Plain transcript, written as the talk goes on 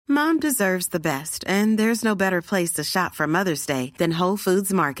Mom deserves the best, and there's no better place to shop for Mother's Day than Whole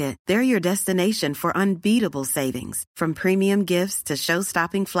Foods Market. They're your destination for unbeatable savings, from premium gifts to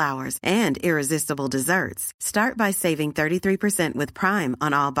show-stopping flowers and irresistible desserts. Start by saving 33% with Prime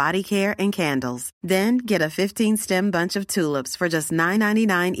on all body care and candles. Then get a 15-stem bunch of tulips for just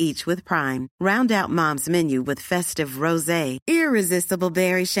 $9.99 each with Prime. Round out Mom's menu with festive rosé, irresistible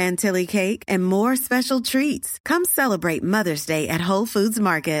berry chantilly cake, and more special treats. Come celebrate Mother's Day at Whole Foods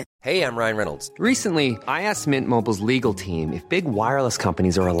Market. Hey, I'm Ryan Reynolds. Recently, I asked Mint Mobile's legal team if big wireless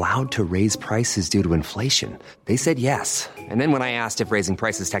companies are allowed to raise prices due to inflation. They said yes. And then when I asked if raising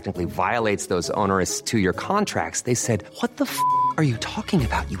prices technically violates those onerous two-year contracts, they said, "What the f*** are you talking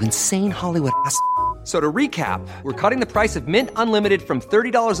about, you insane Hollywood ass?" So to recap, we're cutting the price of Mint Unlimited from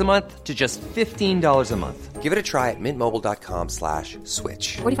 $30 a month to just $15 a month. Give it a try at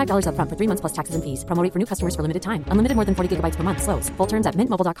mintmobile.com/switch. $45 up front for 3 months plus taxes and fees. Promo rate for new customers for limited time. Unlimited more than 40 gigabytes per month. Slows full terms at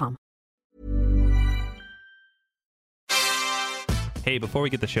mintmobile.com. Hey, before we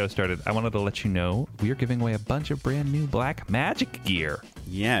get the show started, I wanted to let you know we are giving away a bunch of brand new Blackmagic gear.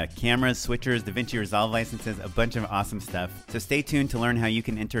 Yeah, cameras, switchers, DaVinci Resolve licenses, a bunch of awesome stuff. So stay tuned to learn how you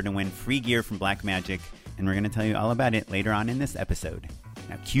can enter to win free gear from Blackmagic, and we're going to tell you all about it later on in this episode.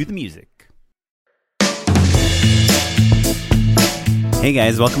 Now cue the music. Hey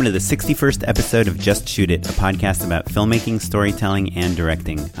guys, welcome to the 61st episode of Just Shoot It, a podcast about filmmaking, storytelling, and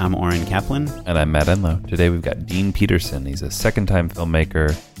directing. I'm Oren Kaplan. And I'm Matt Enlow. Today we've got Dean Peterson. He's a second-time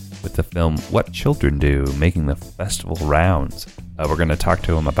filmmaker with the film What Children Do, making the festival rounds. We're going to talk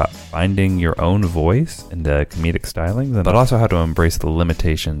to him about finding your own voice in the comedic stylings, but also how to embrace the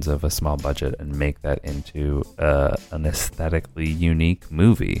limitations of a small budget and make that into an aesthetically unique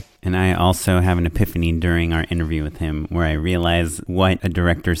movie. And I also have an epiphany during our interview with him where I realize what a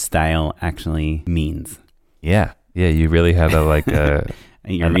director's style actually means. Yeah, you really had a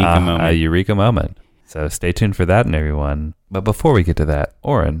eureka moment. So stay tuned for that, and everyone. But before we get to that,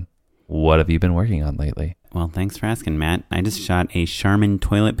 Oren, what have you been working on lately? Well, thanks for asking, Matt. I just shot a Charmin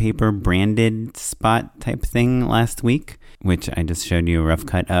toilet paper branded spot type thing last week, which I just showed you a rough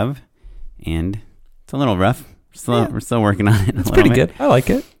cut of, and it's a little rough. We're still working on it. It's pretty good. I like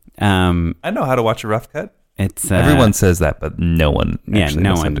it. I know how to watch a rough cut. It's everyone says that, but no one actually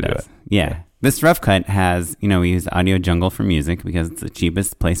knows how to do it. Yeah. This rough cut has, we use Audio Jungle for music because it's the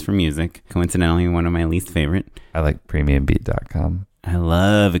cheapest place for music. Coincidentally, one of my least favorite. I like premiumbeat.com. I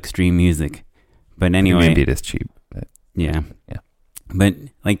love extreme music. But anyway. Premium Beat is cheap. But yeah. But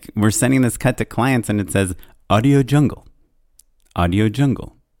we're sending this cut to clients and it says Audio Jungle. Audio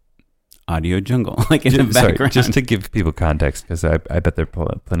Jungle. Audio Jungle. In the background. Sorry, just to give people context, because I bet there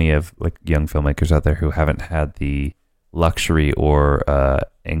are plenty of young filmmakers out there who haven't had the luxury or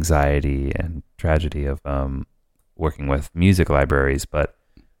anxiety and tragedy of working with music libraries, but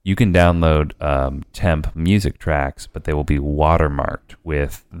you can download temp music tracks, but they will be watermarked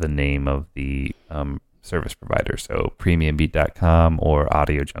with the name of the service provider. So premiumbeat.com or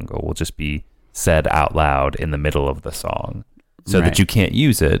Audio Jungle will just be said out loud in the middle of the song so that you can't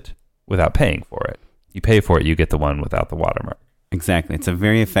use it without paying for it. You pay for it, you get the one without the watermark. Exactly. It's a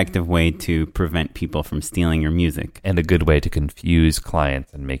very effective way to prevent people from stealing your music. And a good way to confuse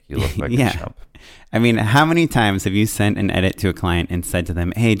clients and make you look like a chump. I mean, how many times have you sent an edit to a client and said to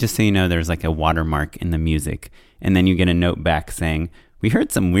them, hey, just so you know, there's a watermark in the music. And then you get a note back saying, we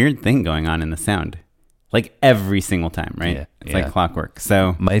heard some weird thing going on in the sound. Every single time, right? Yeah, it's like clockwork.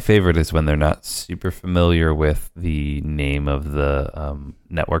 So my favorite is when they're not super familiar with the name of the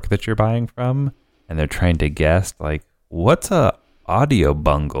network that you're buying from. And they're trying to guess, what's a audio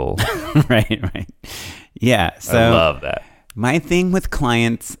bungle? Right. Yeah. So I love that. My thing with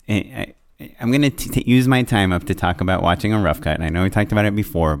clients, I'm going to use my time up to talk about watching a rough cut. And I know we talked about it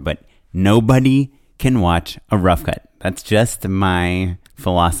before, but nobody can watch a rough cut. That's just my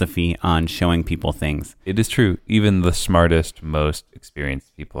philosophy on showing people things. It is true. Even the smartest, most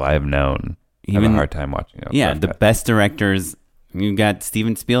experienced people I have known have a hard time watching a rough cut. Best directors. You got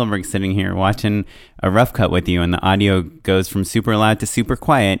Steven Spielberg sitting here watching a rough cut with you, and the audio goes from super loud to super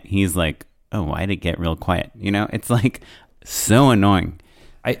quiet. He's like, oh, why did it get real quiet? It's so annoying.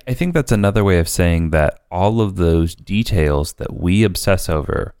 I think that's another way of saying that all of those details that we obsess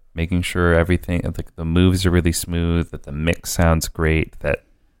over, making sure everything, the moves are really smooth, that the mix sounds great, that,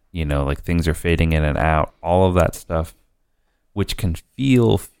 things are fading in and out, all of that stuff, which can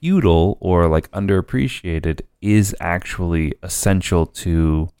feel futile or underappreciated, is actually essential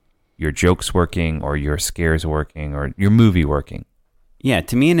to your jokes working or your scares working or your movie working. Yeah,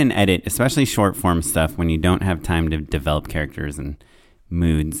 to me in an edit, especially short form stuff, when you don't have time to develop characters and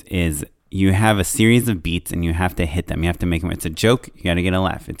moods, is you have a series of beats and you have to hit them. You have to make them. It's a joke. You got to get a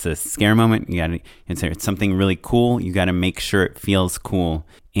laugh. It's a scare moment. It's something really cool. You got to make sure it feels cool.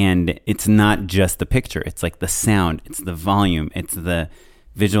 And it's not just the picture. It's like the sound. It's the volume. It's the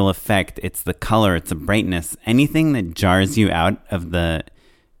visual effect. It's the color. It's the brightness. Anything that jars you out of the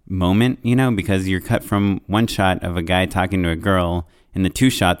moment, you know, because you're cut from one shot of a guy talking to a girl. In the 2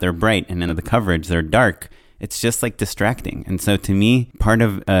 shot, they're bright. And in the coverage, they're dark. It's just like distracting. And so to me, part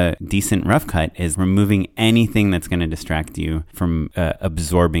of a decent rough cut is removing anything that's going to distract you from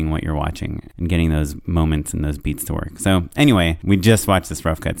absorbing what you're watching and getting those moments and those beats to work. So anyway, we just watched this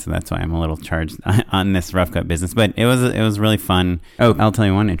rough cut, so that's why I'm a little charged on this rough cut business. But it was really fun. Oh, I'll tell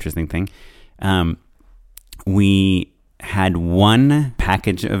you one interesting thing. We had one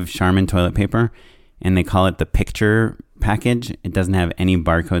package of Charmin toilet paper, and they call it the picture package. It doesn't have any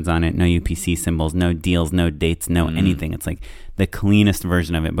barcodes on it, no UPC symbols, no deals, no dates, no anything. It's like the cleanest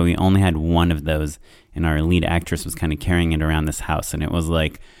version of it, but we only had one of those, and our lead actress was kind of carrying it around this house, and it was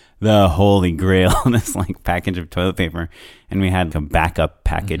like the holy grail, this like package of toilet paper. And we had a backup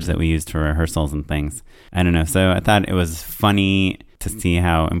package that we used for rehearsals and things. I don't know. So I thought it was funny to see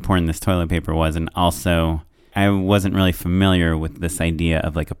how important this toilet paper was, and also I wasn't really familiar with this idea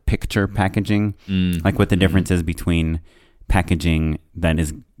of like a picture packaging, like what the difference is between packaging that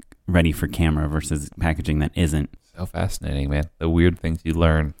is ready for camera versus packaging that isn't. So fascinating, man. The weird things you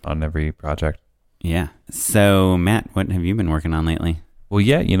learn on every project. Yeah. So Matt, what have you been working on lately? Well,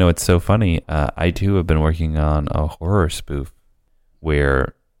 yeah, you know, it's so funny. I too have been working on a horror spoof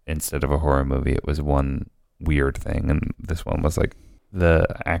where instead of a horror movie, it was one weird thing. And this one was like, the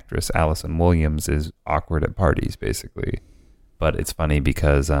actress Allison Williams is awkward at parties, basically. But it's funny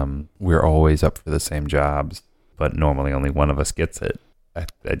because we're always up for the same jobs, but normally only one of us gets it.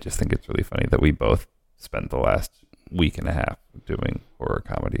 I just think it's really funny that we both spent the last week and a half doing horror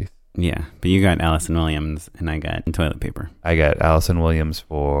comedies. Yeah, but you got Allison Williams and I got toilet paper. I got Allison Williams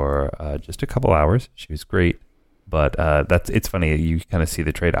for just a couple hours. She was great. But it's funny, you kind of see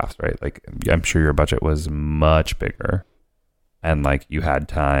the trade-offs, right? Like, I'm sure your budget was much bigger. And like you had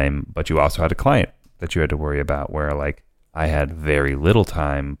time, but you also had a client that you had to worry about, where like I had very little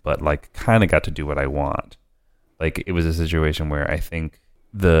time, but like kind of got to do what I want. Like it was a situation where I think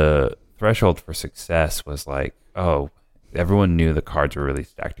the threshold for success was like, oh, everyone knew the cards were really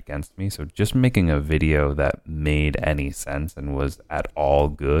stacked against me. So just making a video that made any sense and was at all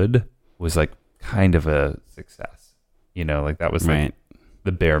good was like kind of a success. You know, like that was like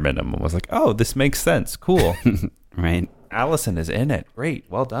the bare minimum was like, oh, this makes sense. Cool. Right. Allison is in it. Great.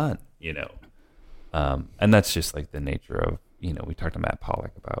 Well done. You know, and that's just like the nature of, you know, we talked to Matt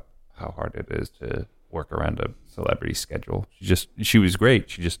Pollock about how hard it is to work around a celebrity schedule. She was great.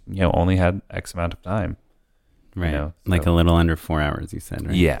 She just, you know, only had X amount of time. Right. You know, like a little under 4 hours, you said,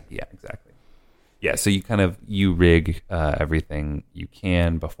 right? Yeah, exactly. Yeah. So you rig everything you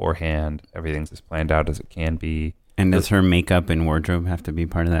can beforehand. Everything's as planned out as it can be. And does her makeup and wardrobe have to be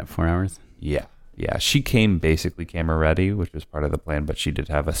part of that 4 hours? Yeah. Yeah, she came basically camera ready, which was part of the plan, but she did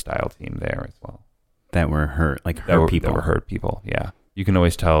have a style team there as well. That were her people. That were her people, yeah. You can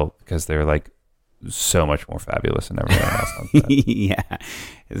always tell because they're like so much more fabulous than everyone else on set. Yeah.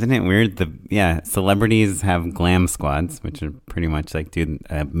 Isn't it weird? Celebrities have glam squads, which are pretty much like, dude,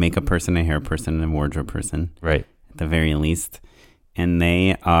 a makeup person, a hair person, and a wardrobe person. Right. At the very least. And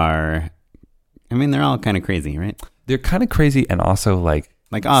they are, I mean, they're all kind of crazy, right? They're kind of crazy and also like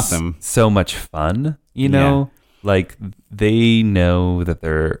awesome. So much fun, you know? Yeah. Like they know that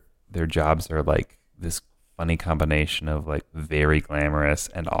their jobs are like this funny combination of like very glamorous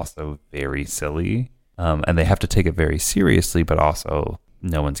and also very silly. And they have to take it very seriously, but also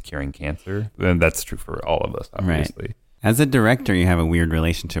no one's curing cancer. And that's true for all of us, obviously. Right. As a director, you have a weird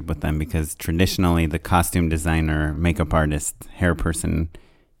relationship with them because traditionally the costume designer, makeup artist, hair person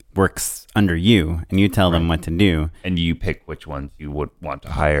works under you and you tell them what to do. And you pick which ones you would want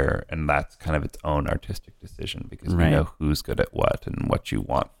to hire. And that's kind of its own artistic decision because you know who's good at what and what you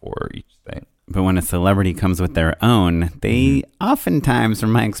want for each thing. But when a celebrity comes with their own, they oftentimes,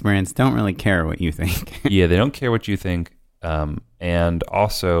 from my experience, don't really care what you think. Yeah, they don't care what you think. And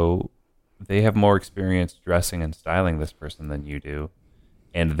also, they have more experience dressing and styling this person than you do.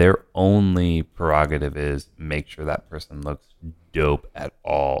 And their only prerogative is make sure that person looks dope at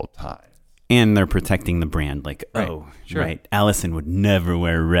all times. And they're protecting the brand. Like, right. Allison would never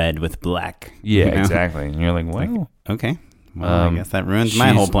wear red with black. Yeah, you know? Exactly. And you're like, well, like, okay. Well, I guess that ruins my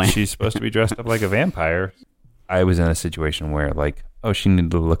whole plan. She's supposed to be dressed up like a vampire. I was in a situation where like, oh, she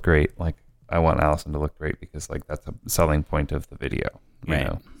needed to look great. Like, I want Allison to look great because like that's a selling point of the video. You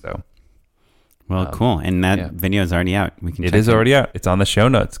know? So. Well, cool. And that video is already out. It is already out. It's on the show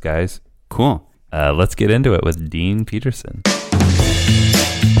notes, guys. Cool. Let's get into it with Dean Peterson.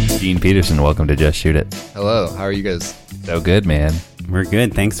 Dean Peterson, welcome to Just Shoot It. Hello, how are you guys? So good, man. We're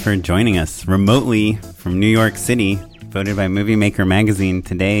good. Thanks for joining us remotely from New York City. Voted by Movie Maker magazine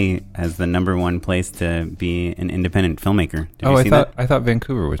today as the #1 place to be an independent filmmaker. Did you see that? I thought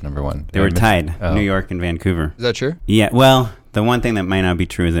Vancouver was #1. They were tied, New York and Vancouver. Is that true? Yeah, well, the one thing that might not be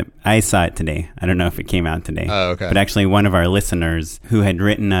true is that I saw it today. I don't know if it came out today. Oh, okay. But actually, one of our listeners who had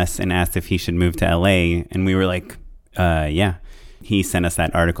written us and asked if he should move to LA, and we were like, yeah. He sent us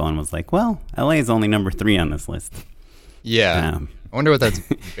that article and was like, well, LA is only #3 on this list. Yeah. I wonder what that's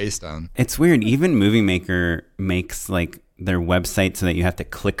based on. It's weird. Even Movie Maker makes like their website so that you have to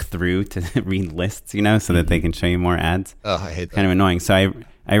click through to read lists, you know, so that they can show you more ads. Oh, I hate that. Kind of annoying. So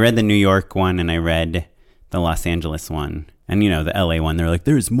I read the New York one and I read the Los Angeles one. And, you know, the LA one, they're like,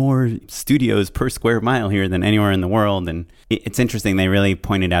 there's more studios per square mile here than anywhere in the world. And it's interesting. They really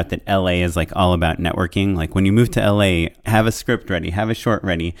pointed out that LA is like all about networking. Like when you move to LA, have a script ready, have a short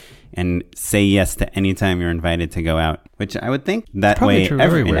ready, and say yes to any time you're invited to go out, which I would think that Probably way true in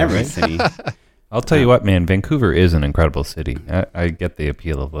everywhere, every right? city. I'll tell you what, man, Vancouver is an incredible city. I get the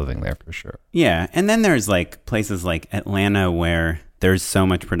appeal of living there for sure. Yeah. And then there's like places like Atlanta where there's so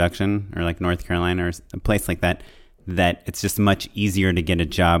much production, or like North Carolina or a place like that it's just much easier to get a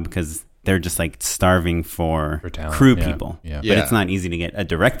job because they're just like starving for talent, crew yeah, people. yeah. But Yeah. it's not easy to get a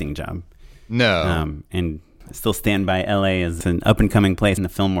directing job. No. And I still stand by LA as an up and coming place in the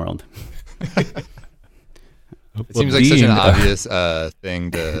film world. It seems like such an obvious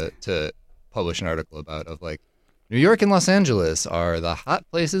thing to publish an article about, of like, New York and Los Angeles are the hot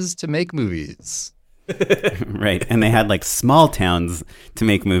places to make movies. Right. And they had like small towns to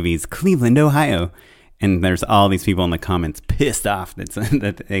make movies, Cleveland, Ohio. And there's all these people in the comments pissed off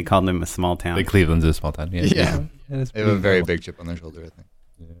that they called them a small town. Like Cleveland's a small town. Yeah. That's They have a pretty very cool. big chip on their shoulder, I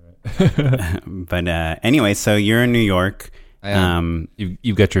think. But anyway, so you're in New York. I am.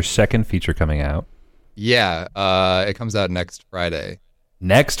 You've got your second feature coming out Yeah, it comes out next Friday.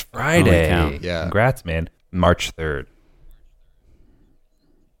 next Friday. Holy cow. Yeah. Congrats, man. March 3rd.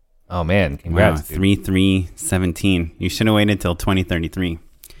 Oh, man. Congrats, Wow, dude. 3/3/17. You should have waited till 2033.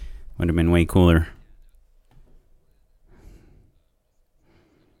 Would have been way cooler.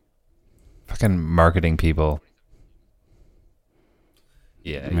 Fucking marketing people.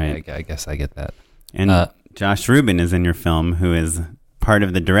 Yeah, Right. I guess I get that. And Josh Rubin is in your film, who is part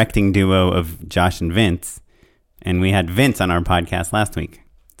of the directing duo of Josh and Vince. And we had Vince on our podcast last week.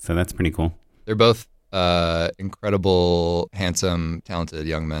 So that's pretty cool. They're both incredible, handsome, talented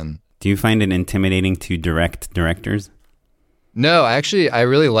young men. Do you find it intimidating to direct directors? No, I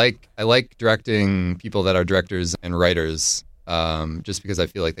really like directing people that are directors and writers, just because I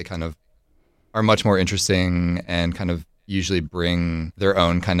feel like they kind of are much more interesting and kind of usually bring their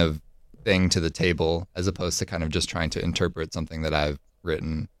own kind of thing to the table, as opposed to kind of just trying to interpret something that I've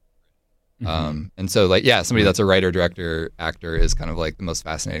written. And so like, yeah, somebody that's a writer, director, actor is kind of like the most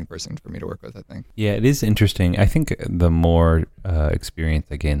fascinating person for me to work with, I think. Yeah, it is interesting. I think the more experience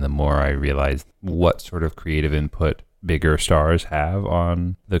I gain, the more I realize what sort of creative input bigger stars have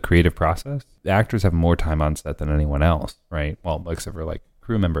on the creative process. The actors have more time on set than anyone else, right? Well, except for like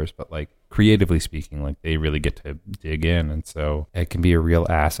crew members, but like creatively speaking, like they really get to dig in. And so it can be a real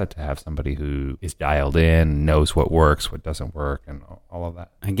asset to have somebody who is dialed in, knows what works, what doesn't work, and all of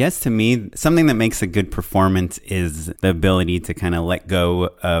that. I guess to me, something that makes a good performance is the ability to kind of let go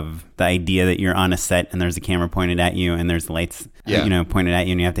of the idea that you're on a set and there's a camera pointed at you and there's lights, pointed at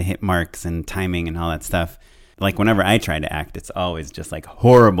you, and you have to hit marks and timing and all that stuff. Like whenever I try to act, it's always just like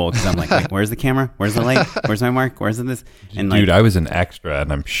horrible because I'm like, wait, where's the camera? Where's the light? Where's my mark? Where's this? And like, Dude, I was an extra,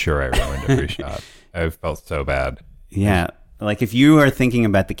 and I'm sure I ruined every shot. I felt so bad. yeah, like if you are thinking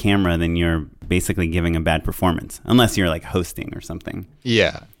about the camera, then you're basically giving a bad performance, unless you're like hosting or something.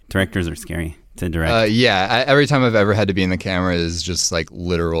 Yeah. Directors are scary to direct. Every time I've ever had to be in the camera is just like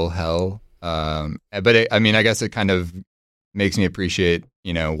literal hell. But I guess it kind of makes me appreciate,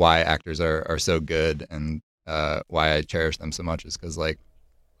 why actors are so good, and why I cherish them so much is because like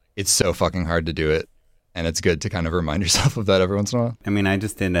it's so fucking hard to do it, and it's good to kind of remind yourself of that every once in a while. I mean, I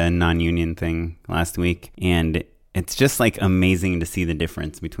just did a non-union thing last week, and it's just like amazing to see the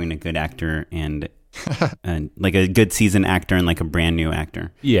difference between a good actor and like a good seasoned actor and like a brand new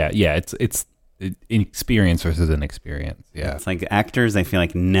actor. Yeah, it's experience versus inexperience. Yeah, It's like actors, I feel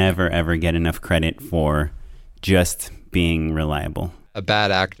like never ever get enough credit for just being reliable. A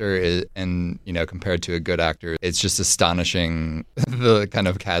bad actor is, and compared to a good actor, it's just astonishing the kind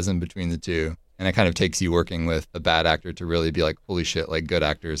of chasm between the two. And it kind of takes you working with a bad actor to really be like, holy shit, like good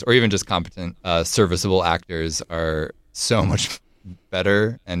actors, or even just competent, serviceable actors are so much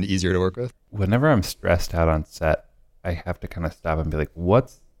better and easier to work with. Whenever I'm stressed out on set, I have to kind of stop and be like,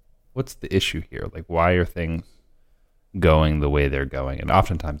 what's the issue here? Like, why are things going the way they're going? And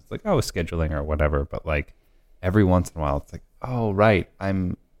oftentimes it's like, oh, scheduling or whatever. But like every once in a while, it's like, oh, right,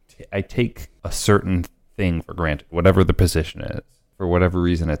 I take a certain thing for granted, whatever the position is. For whatever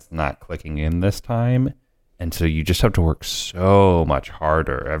reason, it's not clicking in this time. And so you just have to work so much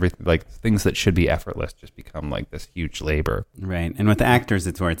harder. Everything, like things that should be effortless just become like this huge labor. Right. And with the actors,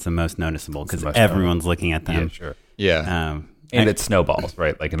 it's where it's the most noticeable because everyone's looking at them. Yeah, sure. Yeah. And it snowballs,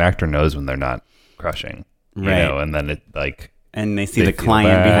 right? Like an actor knows when they're not crushing, you know, and then it like... And they see the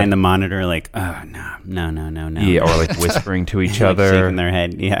client behind the monitor like, oh, no. Yeah, or like whispering to each like other. shaking their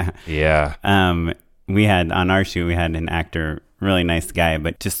head, yeah. Yeah. We had, on our shoot, we had an actor, really nice guy,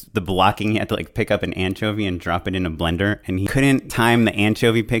 but just the blocking, he had to like pick up an anchovy and drop it in a blender. And he couldn't time the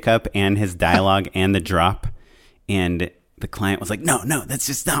anchovy pickup and his dialogue and the drop. And the client was like, no, that's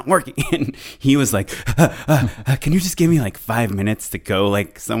just not working. And he was like, can you just give me like 5 minutes to go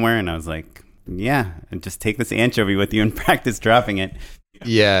like somewhere? And I was like, yeah, and just take this anchovy with you and practice dropping it.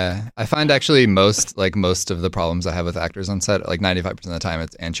 Yeah, I find actually most of the problems I have with actors on set, like 95% of the time,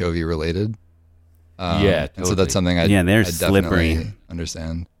 it's anchovy related. Yeah, totally. And so that's something I they're definitely slippery.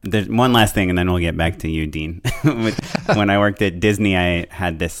 understand. There's one last thing, and then we'll get back to you, Dean. When I worked at Disney, I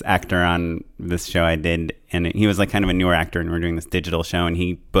had this actor on this show I did, and he was like kind of a newer actor, and we were doing this digital show, and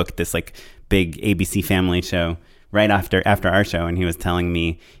he booked this like big ABC Family show right after our show, and he was telling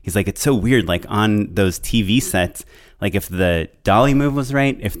me, he's like, it's so weird, like on those TV sets, like if the dolly move was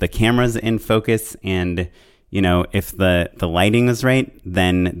right, if the camera's in focus, and you know, if the lighting is right,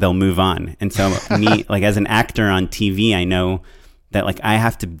 then they'll move on. And so me, like as an actor on TV, I know that like I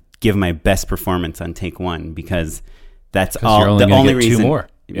have to give my best performance on take one because that's all. The only reason. 2 more.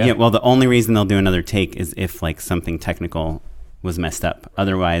 Yeah. Well, the only reason they'll do another take is if like something technical was messed up.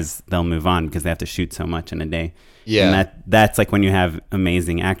 Otherwise, they'll move on because they have to shoot so much in a day. Yeah. And that's like when you have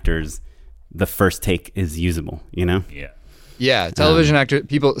amazing actors, the first take is usable. You know. Yeah. Yeah,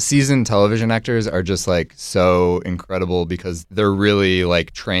 seasoned television actors are just like so incredible because they're really like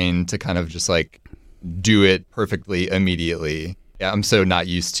trained to kind of just like do it perfectly immediately. Yeah, I'm so not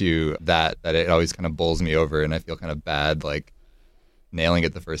used to that it always kind of bowls me over and I feel kind of bad like nailing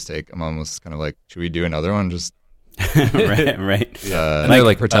it the first take. I'm almost kind of like, should we do another one? Just right.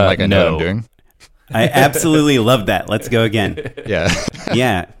 Like pretend like I know what I'm doing. I absolutely love that. Let's go again. Yeah.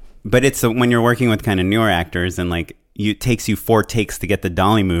 Yeah. But it's when you're working with kind of newer actors and like it takes you 4 takes to get the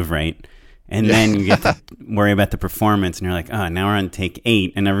dolly move right. And then you get to worry about the performance and you're like, oh, now we're on take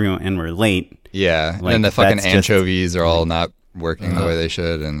 8 and we're late. Yeah. Like, and then the fucking anchovies are all not working the way they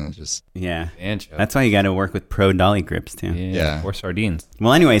should. And it's just. Yeah. That's why you got to work with pro dolly grips too. Yeah. Or sardines.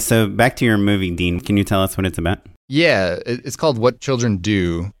 Well, anyway, so back to your movie, Dean. Can you tell us what it's about? Yeah. It's called What Children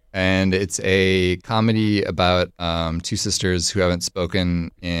Do. And it's a comedy about 2 sisters who haven't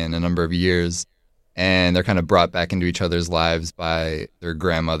spoken in a number of years. And they're kind of brought back into each other's lives by their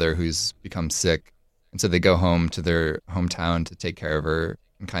grandmother who's become sick. And so they go home to their hometown to take care of her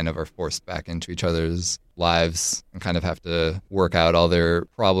and kind of are forced back into each other's lives and kind of have to work out all their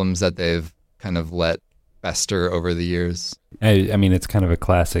problems that they've kind of let fester over the years. I mean, it's kind of a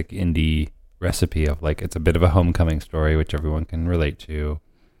classic indie recipe of like, it's a bit of a homecoming story, which everyone can relate to.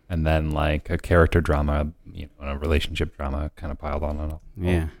 And then like a character drama, you know, a relationship drama kind of piled on.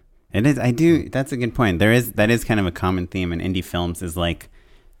 Yeah. It is. That's a good point. That is kind of a common theme in indie films is like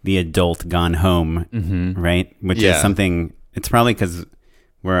the adult gone home, right? Which is something, it's probably because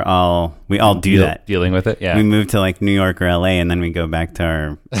we all do that. Dealing with it, yeah. We move to like New York or LA and then we go back to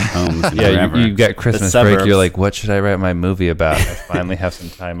our homes and yeah, wherever. you got Christmas break, you're like, what should I write my movie about? I finally have some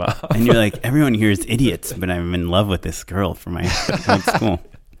time off. And you're like, everyone here is idiots, but I'm in love with this girl from my old school.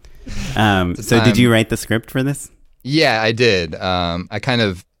 So did you write the script for this? Yeah, I did. I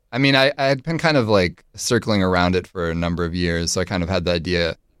had been kind of like circling around it for a number of years. So I kind of had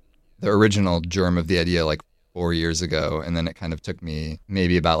the original germ of the idea like 4 years ago. And then it kind of took me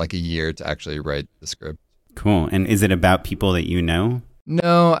maybe about like a year to actually write the script. Cool. And is it about people that you know?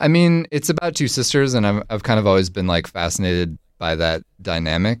 No, I mean, it's about 2 sisters and I've kind of always been like fascinated by that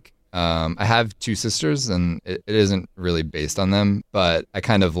dynamic. I have 2 sisters and it isn't really based on them, but I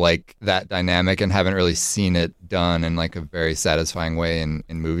kind of like that dynamic and haven't really seen it done in like a very satisfying way in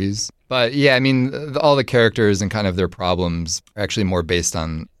movies. But yeah, I mean, all the characters and kind of their problems are actually more based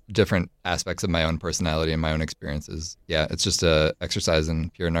on different aspects of my own personality and my own experiences. Yeah, it's just a exercise in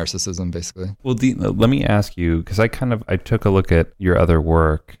pure narcissism, basically. Well, let me ask you, because I took a look at your other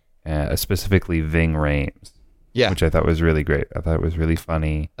work, specifically Ving Rhames. Yeah. Which I thought was really great. I thought it was really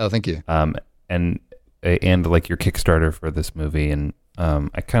funny. Oh, thank you. And and like your Kickstarter for this movie, and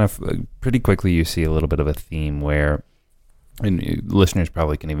I kind of pretty quickly you see a little bit of a theme where, and listeners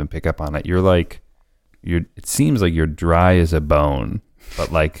probably can even pick up on it. It seems like you're dry as a bone,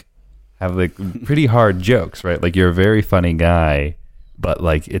 but like have like pretty hard jokes, right? Like you're a very funny guy, but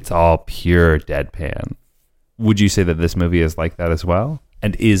like it's all pure deadpan. Would you say that this movie is like that as well?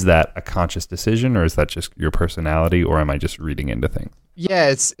 And is that a conscious decision, or is that just your personality, or am I just reading into things? Yeah,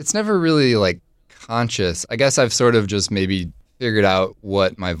 it's never really like conscious. I guess I've sort of just maybe figured out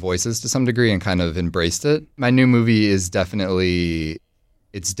what my voice is to some degree and kind of embraced it. My new movie is definitely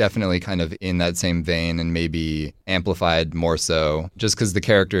kind of in that same vein and maybe amplified more so, just because the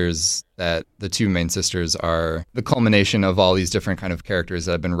characters that the two main sisters are the culmination of all these different kind of characters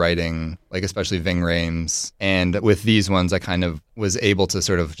that I've been writing, like especially Ving Rhames. And with these ones, I kind of was able to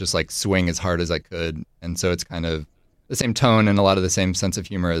sort of just like swing as hard as I could. And so it's kind of the same tone and a lot of the same sense of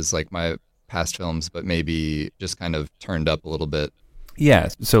humor as like my past films, but maybe just kind of turned up a little bit. Yeah.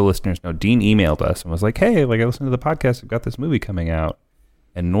 So listeners know, Dean emailed us and was like, hey, like I listened to the podcast, I've got this movie coming out.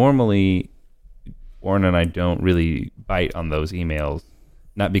 And normally, Warren and I don't really bite on those emails,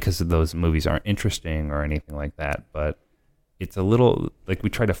 not because those movies aren't interesting or anything like that, but it's a little, like we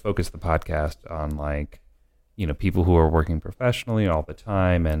try to focus the podcast on like, you know, people who are working professionally all the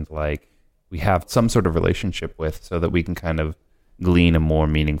time and like we have some sort of relationship with, so that we can kind of glean a more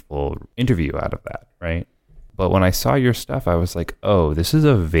meaningful interview out of that, right? But when I saw your stuff, I was like, oh, this is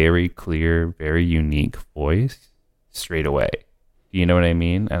a very clear, very unique voice straight away. You know what I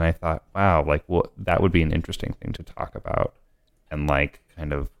mean? And I thought, wow, like, well, that would be an interesting thing to talk about and like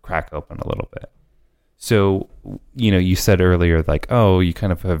kind of crack open a little bit. So, you know, you said earlier, like, oh, you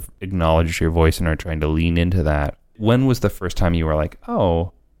kind of have acknowledged your voice and are trying to lean into that. When was the first time you were like,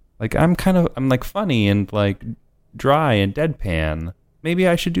 oh, like, I'm like funny and like dry and deadpan. Maybe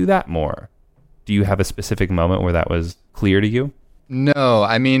I should do that more. Do you have a specific moment where that was clear to you? No,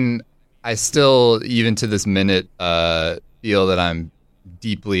 I mean, I still, even to this minute, feel that I'm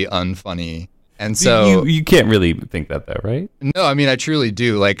deeply unfunny. And so you can't really think that though, right? No, I mean, I truly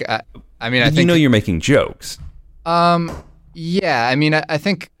do. Like, I think, you know, you're making jokes. Yeah, I mean, I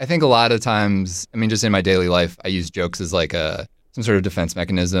think a lot of times, I mean, just in my daily life, I use jokes as like some sort of defense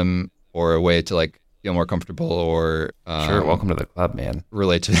mechanism or a way to like feel more comfortable or sure, welcome to the club, man.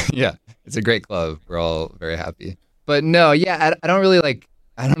 Relate to yeah, it's a great club. We're all very happy. But no, yeah, I don't really like.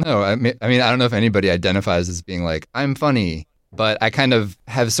 I don't know. I mean, I don't know if anybody identifies as being like, I'm funny, but I kind of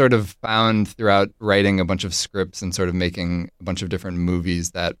have sort of found throughout writing a bunch of scripts and sort of making a bunch of different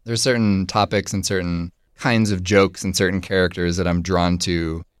movies that there's certain topics and certain kinds of jokes and certain characters that I'm drawn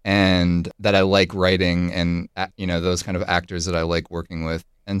to and that I like writing and, you know, those kind of actors that I like working with.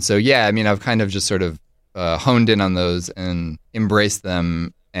 And so, yeah, I mean, I've kind of just sort of honed in on those and embraced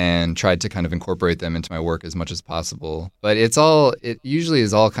them and tried to kind of incorporate them into my work as much as possible. But it usually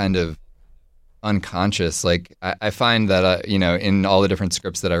is all kind of unconscious. Like I find that, you know, in all the different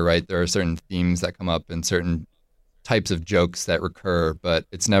scripts that I write, there are certain themes that come up and certain types of jokes that recur, but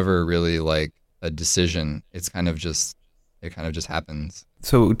it's never really like a decision. It kind of just happens.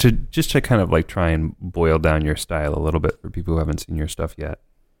 So to kind of like try and boil down your style a little bit for people who haven't seen your stuff yet,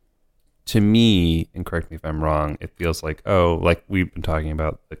 to me, and correct me if I'm wrong, it feels like, oh, like we've been talking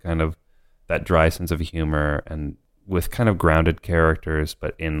about the kind of that dry sense of humor and with kind of grounded characters,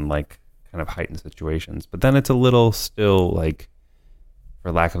 but in like kind of heightened situations. But then it's a little still like,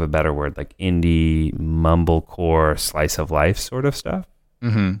 for lack of a better word, like indie, mumblecore, slice of life sort of stuff.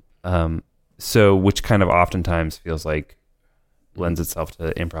 Mm-hmm. So which kind of oftentimes feels like lends itself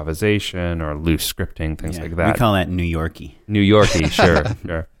to improvisation or loose scripting, things like that. We call that New Yorkie. New Yorkie, sure,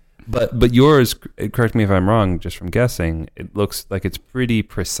 sure. But yours, correct me if I'm wrong, just from guessing, it looks like it's pretty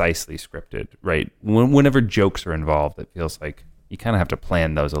precisely scripted, right? Whenever jokes are involved, it feels like you kind of have to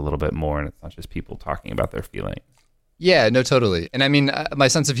plan those a little bit more, and it's not just people talking about their feelings. Yeah, no, totally. And I mean, my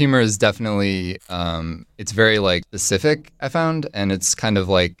sense of humor is definitely, it's very like specific, I found, and it's kind of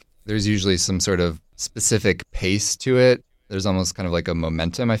like there's usually some sort of specific pace to it. There's almost kind of like a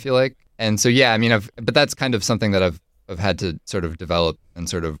momentum, I feel like. And so, yeah, I mean, but that's kind of something that I've had to sort of develop and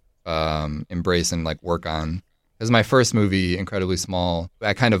sort of embrace and like work on. Because my first movie, Incredibly Small,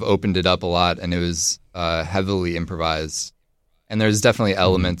 I kind of opened it up a lot and it was heavily improvised. And there's definitely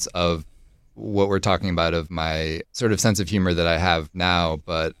elements of what we're talking about of my sort of sense of humor that I have now,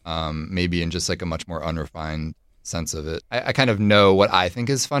 but maybe in just like a much more unrefined sense of it. I kind of know what I think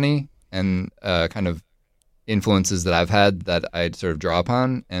is funny and kind of influences that I've had that I'd sort of draw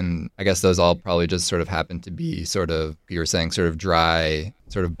upon. And I guess those all probably just sort of happen to be sort of, you were saying, sort of dry,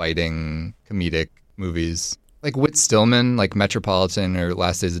 sort of biting, comedic movies. Like Whit Stillman, like Metropolitan or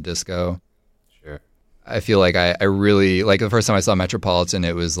Last Days of Disco. Sure. I feel like I really, like the first time I saw Metropolitan,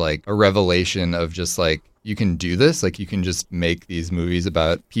 it was like a revelation of just like, you can do this. Like you can just make these movies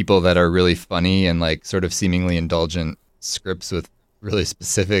about people that are really funny and like sort of seemingly indulgent scripts with really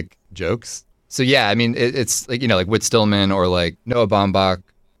specific jokes. So yeah, I mean, it's like, you know, like Whit Stillman or like Noah Baumbach.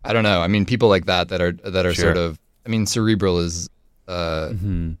 I don't know. I mean, people like that are Sure. sort of, I mean, cerebral is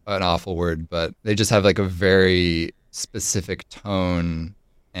an awful word, but they just have like a very specific tone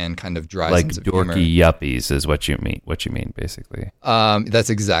and kind of dry Like sense of humor. dorky yuppies is what you mean, basically.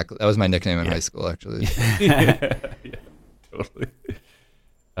 That was my nickname in high school, actually. Yeah, totally.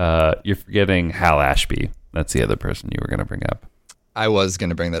 You're forgetting Hal Ashby. That's the other person you were going to bring up. I was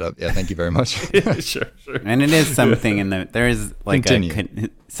going to bring that up. Yeah, thank you very much. Sure. And it is something there is like Continue.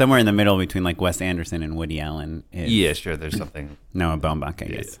 somewhere in the middle between like Wes Anderson and Woody Allen. Is Yeah, sure. There's something. Noah Baumbach, I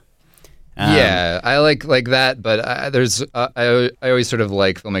guess. Yeah, I like that, but I always sort of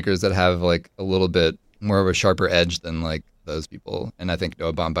like filmmakers that have like a little bit more of a sharper edge than like those people, and I think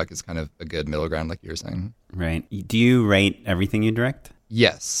Noah Baumbach is kind of a good middle ground, like you were saying. Right. Do you write everything you direct?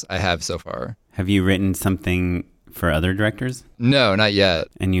 Yes, I have so far. Have you written something for other directors? No, not yet.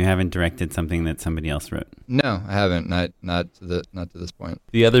 And you haven't directed something that somebody else wrote? No, I haven't. Not to this point.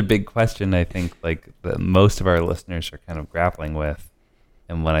 The other big question I think like that most of our listeners are kind of grappling with,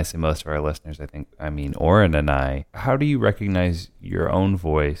 and when I say most of our listeners, I mean Oren and I, how do you recognize your own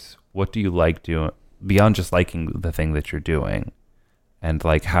voice? What do you like doing beyond just liking the thing that you're doing? And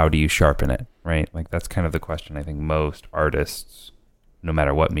like, how do you sharpen it, right? Like that's kind of the question I think most artists, no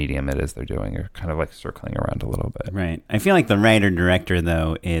matter what medium it is they're doing, are kind of like circling around a little bit. Right. I feel like the writer-director,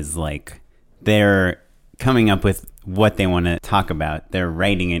 though, is like they're coming up with what they want to talk about. They're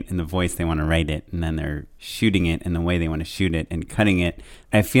writing it in the voice they want to write it, and then they're shooting it in the way they want to shoot it and cutting it.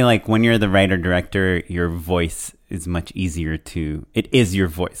 I feel like when you're the writer-director, your voice is much easier to... It is your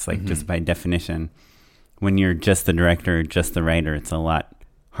voice, like just by definition. When you're just the director, just the writer, it's a lot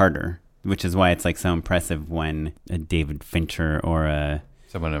harder. Which is why it's like so impressive when a David Fincher or a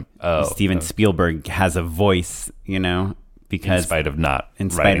Steven Spielberg has a voice, you know, because in spite of not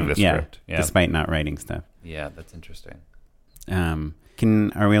writing the script. Yeah, despite not writing stuff. Yeah, that's interesting.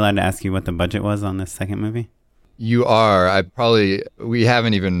 Are we allowed to ask you what the budget was on this second movie? You are. We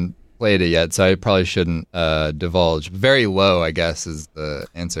haven't even played it yet, so I probably shouldn't divulge. Very low, I guess, is the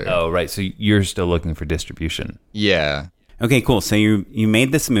answer. Oh, right. So you're still looking for distribution. Yeah. Okay, cool. So you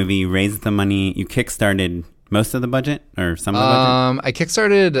made this movie, you raised the money, you kickstarted most of the budget or some of the budget? I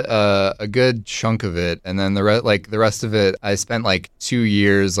kickstarted a good chunk of it, and then the rest of it, I spent like 2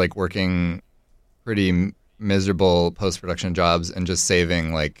 years like working pretty miserable post-production jobs and just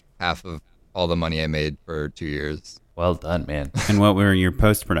saving like half of all the money I made for 2 years. Well done, man. And what were your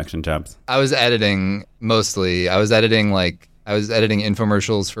post-production jobs? I was editing mostly. I was editing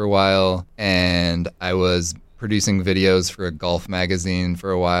infomercials for a while, and I was producing videos for a golf magazine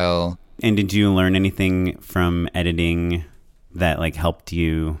for a while. And did you learn anything from editing that like helped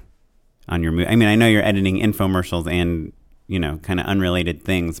you on your movie? I mean, I know you're editing infomercials and, you know, kind of unrelated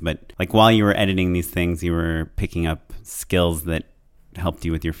things, but like while you were editing these things, you were picking up skills that helped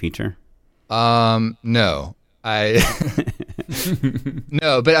you with your feature? No. No,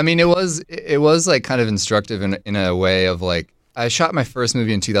 but I mean, it was like kind of instructive in a way of like, I shot my first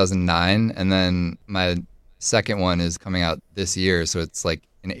movie in 2009, and then my second one is coming out this year, so it's like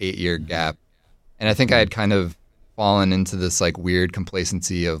an 8-year gap. And I think I had kind of fallen into this like weird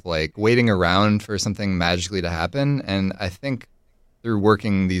complacency of like waiting around for something magically to happen. And I think through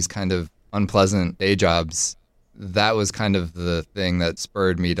working these kind of unpleasant day jobs, that was kind of the thing that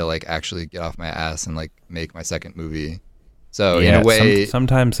spurred me to like actually get off my ass and like make my second movie. So in a way,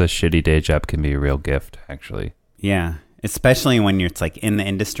 sometimes a shitty day job can be a real gift, actually. Yeah, especially when it's like in the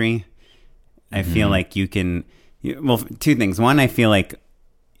industry. I feel like you can, well, two things. One, I feel like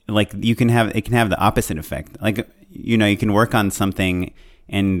it can have the opposite effect. Like, you know, you can work on something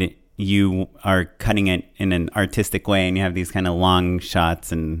and you are cutting it in an artistic way and you have these kind of long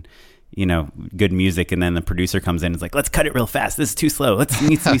shots and, you know, good music. And then the producer comes in and is like, let's cut it real fast. This is too slow. It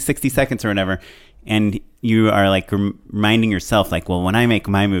needs to be 60 seconds or whatever. And you are like reminding yourself like, well, when I make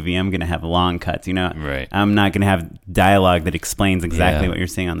my movie, I'm going to have long cuts, you know? Right. I'm not going to have dialogue that explains exactly what you're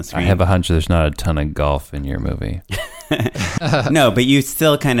seeing on the screen. I have a hunch there's not a ton of golf in your movie. No, but you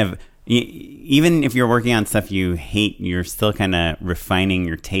still kind of, even if you're working on stuff you hate, you're still kind of refining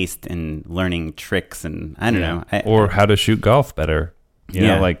your taste and learning tricks and I don't know. Or how to shoot golf better. You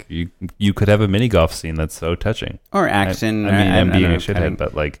know, like you could have a mini golf scene that's so touching. Or action. I mean, I'm being a shithead,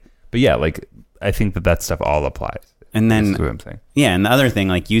 but yeah, like I think that stuff all applies. And then, that's what I'm saying. Yeah, and the other thing,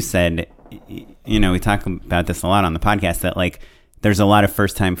 like you said, you know, we talk about this a lot on the podcast, that like there's a lot of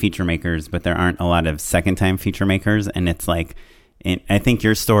first-time feature makers, but there aren't a lot of second-time feature makers. And it's like, I think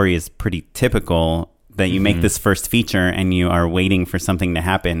your story is pretty typical that you make this first feature and you are waiting for something to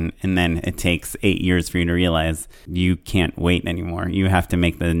happen. And then it takes 8 years for you to realize you can't wait anymore. You have to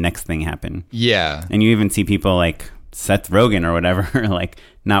make the next thing happen. Yeah. And you even see people like Seth Rogen or whatever, like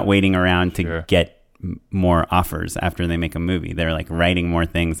not waiting around to get more offers after they make a movie. They're like writing more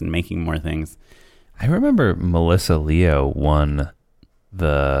things and making more things. I remember Melissa Leo won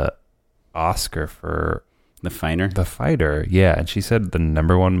the Oscar for The Fighter. The Fighter, yeah. And she said the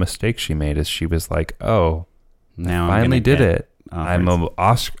number one mistake she made is she was like, "Oh, now I finally did it. offers. I'm an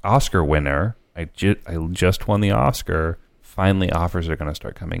Oscar winner. I just won the Oscar. Finally, offers are going to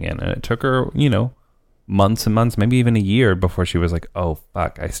start coming in." And it took her, months and months, maybe even a year before she was like, "Oh,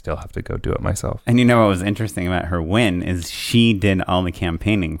 fuck, I still have to go do it myself." And you know what was interesting about her win is she did all the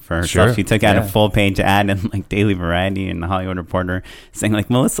campaigning for herself. Sure. She took out a full-page ad in like Daily Variety and the Hollywood Reporter saying like,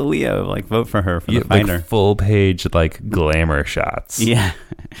 Melissa Leo, like vote for her for The Fighter. Like full page, like glamour shots. Yeah.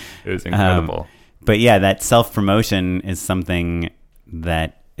 It was incredible. But yeah, that self-promotion is something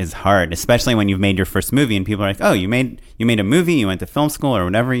that is hard, especially when you've made your first movie and people are like, "Oh, you made a movie, you went to film school or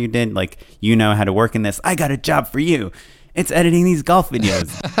whatever you did, like you know how to work in this. I got a job for you. It's editing these golf videos."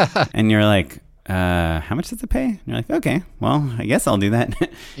 And you're like, how much does it pay? And you're like, "Okay, well, I guess I'll do that."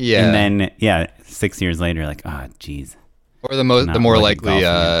 Yeah. And then 6 years later, you're like, "Oh, geez." Or the more likely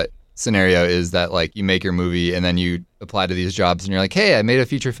scenario is that like you make your movie and then you apply to these jobs and you're like, "Hey, I made a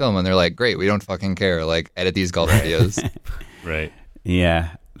feature film," and they're like, "Great, we don't fucking care. Like edit these golf videos." Right.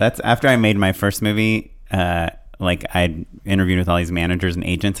 Yeah. That's after I made my first movie. Like I interviewed with all these managers and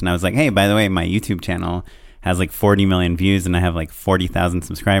agents, and I was like, "Hey, by the way, my YouTube channel has like 40 million views, and I have like 40,000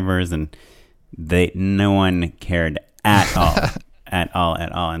 subscribers," and no one cared at all, at all.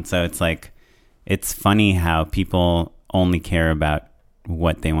 And so it's like, it's funny how people only care about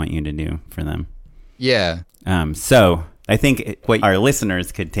what they want you to do for them. Yeah. So I think what our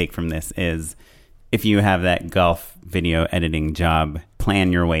listeners could take from this is, if you have that golf video editing job,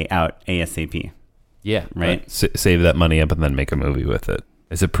 plan your way out ASAP. Yeah. Right. Save that money up and then make a movie with it.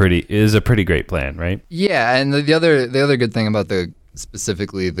 It's a pretty great plan, right? Yeah, and the other good thing about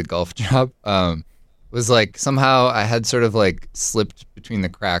specifically the golf job was like somehow I had sort of like slipped between the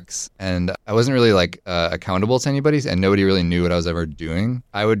cracks and I wasn't really like accountable to anybody and nobody really knew what I was ever doing.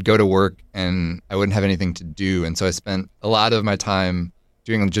 I would go to work and I wouldn't have anything to do, and so I spent a lot of my time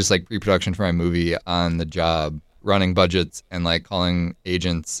doing just like pre-production for my movie on the job, running budgets and like calling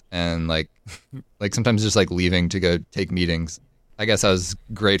agents and like sometimes just like leaving to go take meetings. I guess I was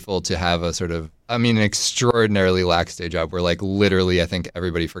grateful to have an extraordinarily lax day job where like literally I think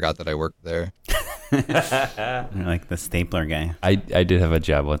everybody forgot that I worked there. You're like the stapler guy. I did have a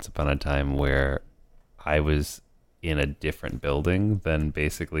job once upon a time where I was in a different building than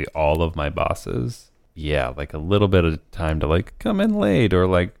basically all of my bosses. Yeah, like a little bit of time to like come in late or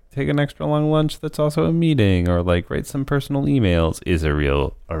like take an extra long lunch that's also a meeting or like write some personal emails is a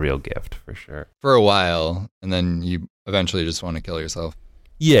real gift for sure. For a while, and then you eventually just want to kill yourself.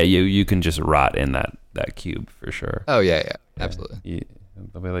 Yeah, you can just rot in that cube for sure. Oh yeah, absolutely.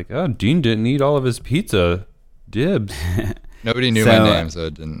 They'll be like, "Oh, Dean didn't eat all of his pizza. Dibs." Nobody knew my name, so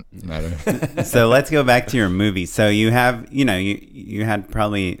it didn't matter. So let's go back to your movie. So you have, you had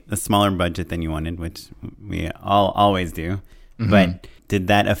probably a smaller budget than you wanted, which we all always do. Mm-hmm. But did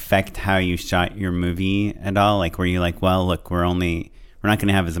that affect how you shot your movie at all? Like, were you like, well, look, we're not going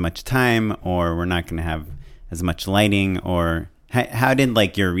to have as much time, or we're not going to have as much lighting, or how did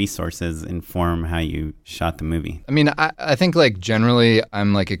like your resources inform how you shot the movie? I mean, I think like generally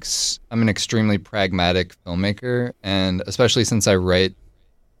I'm like I'm an extremely pragmatic filmmaker, and especially since I write,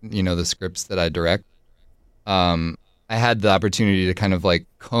 the scripts that I direct, I had the opportunity to kind of like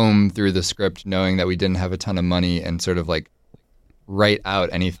comb through the script knowing that we didn't have a ton of money and sort of like write out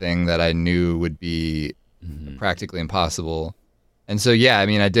anything that I knew would be practically impossible. And so, yeah, I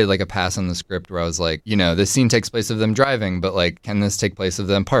mean, I did like a pass on the script where I was like, this scene takes place of them driving, but like, can this take place of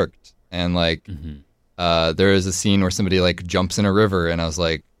them parked? And like, there is a scene where somebody like jumps in a river, and I was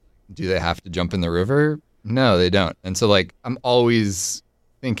like, do they have to jump in the river? No, they don't. And so like, I'm always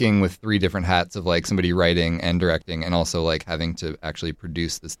thinking with 3 different hats of like somebody writing and directing and also like having to actually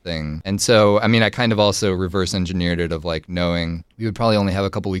produce this thing. And so, I mean, I kind of also reverse engineered it of like knowing we would probably only have a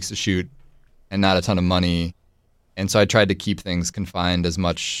couple weeks to shoot and not a ton of money. And so I tried to keep things confined as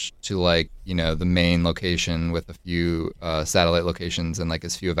much to like, the main location with a few satellite locations and like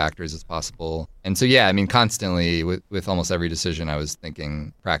as few of actors as possible. And so, yeah, I mean, constantly with almost every decision, I was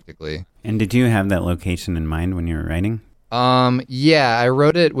thinking practically. And did you have that location in mind when you were writing? Yeah, I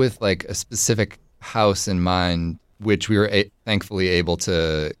wrote it with like a specific house in mind, which we were thankfully able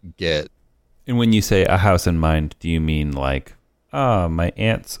to get. And when you say a house in mind, do you mean like, my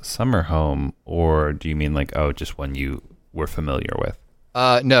aunt's summer home, or do you mean like, just one you were familiar with?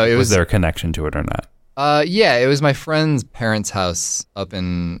 No, it was there a connection to it or not? Yeah, it was my friend's parents' house up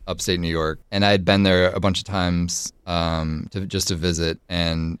in upstate New York, and I had been there a bunch of times to visit,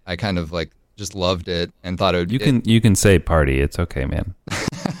 and I kind of like just loved it and thought it would. You can say party. It's okay, man.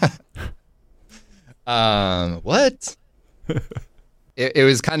 What? It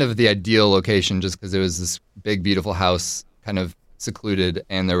was kind of the ideal location just because it was this big, beautiful house, kind of secluded,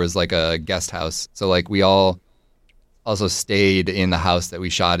 and there was like a guest house. So like we all also stayed in the house that we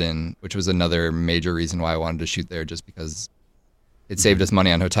shot in, which was another major reason why I wanted to shoot there, just because it saved us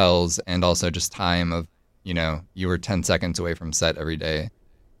money on hotels and also just time of, you were 10 seconds away from set every day.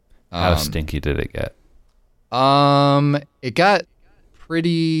 How stinky did it get? It got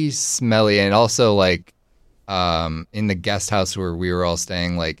pretty smelly, and also like in the guest house where we were all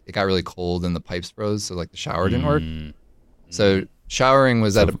staying, like it got really cold and the pipes froze, so like the shower didn't work. So showering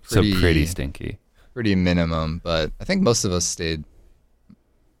was at a pretty stinky. Pretty minimum, but I think most of us stayed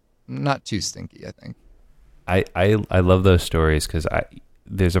not too stinky, I think. I love those stories because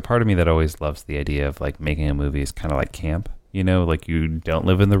there's a part of me that always loves the idea of like making a movie is kind of like camp, like you don't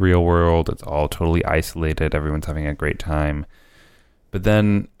live in the real world. It's all totally isolated. Everyone's having a great time. But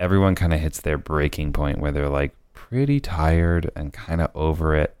then everyone kind of hits their breaking point where they're like pretty tired and kind of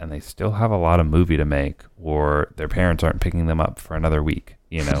over it, and they still have a lot of movie to make, or their parents aren't picking them up for another week,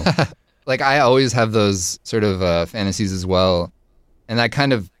 Like I always have those sort of fantasies as well, and I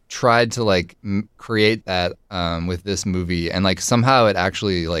kind of tried to like create that with this movie, and like somehow it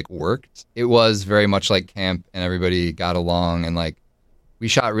actually like worked. It was very much like camp, and everybody got along, and like we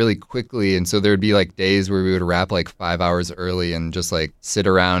shot really quickly, and so there would be like days where we would wrap like 5 hours early and just like sit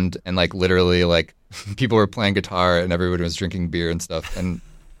around and like literally like people were playing guitar and everyone was drinking beer and stuff, and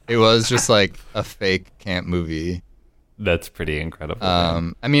it was just like a fake camp movie. That's pretty incredible.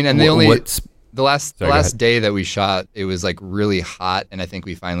 I mean, and the last day that we shot, it was like really hot, and I think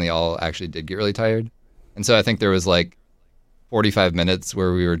we finally all actually did get really tired, and so I think there was like 45 minutes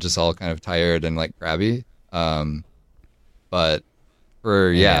where we were just all kind of tired and like crabby. But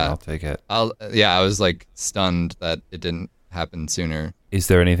I'll take it. I was like stunned that it didn't happen sooner. Is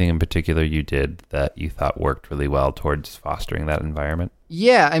there anything in particular you did that you thought worked really well towards fostering that environment?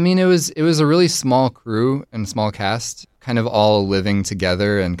 Yeah, I mean, it was a really small crew and small cast, kind of all living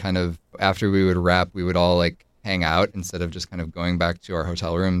together, and kind of after we would wrap, we would all like hang out instead of just kind of going back to our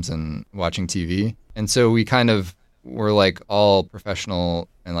hotel rooms and watching TV. And so we kind of were like all professional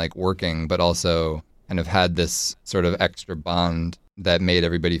and like working, but also kind of had this sort of extra bond that made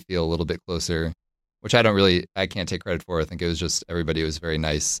everybody feel a little bit closer, which I can't take credit for. I think it was just everybody was very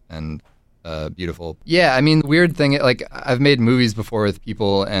nice and beautiful. Yeah, I mean, the weird thing, like I've made movies before with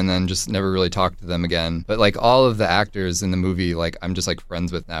people and then just never really talked to them again. But like all of the actors in the movie, like I'm just like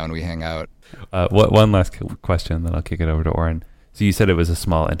friends with now, and we hang out. One last question, then I'll kick it over to Oren. So you said it was a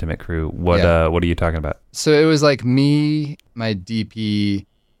small, intimate crew. What are you talking about? So it was like me, my DP,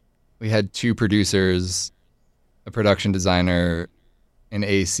 we had 2 producers, a production designer, an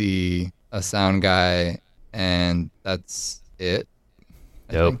AC, a sound guy, and that's it.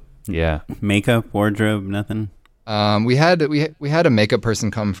 Dope. Yeah. Makeup, wardrobe, nothing. We had a makeup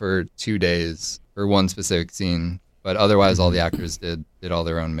person come for 2 days for one specific scene, but otherwise all the actors did all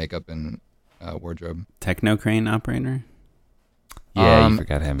their own makeup and wardrobe. Techno crane operator. Yeah, you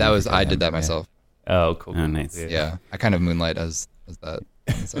forgot him. I did that myself. Oh, cool. Oh, nice. Yeah, I kind of moonlight as that.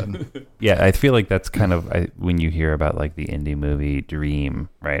 Yeah, I feel like that's kind of when you hear about like the indie movie dream,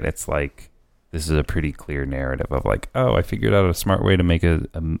 right? It's like this is a pretty clear narrative of like, oh, I figured out a smart way to make a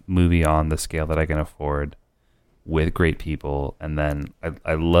movie on the scale that I can afford with great people. And then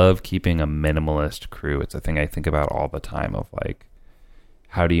I love keeping a minimalist crew. It's a thing I think about all the time of like,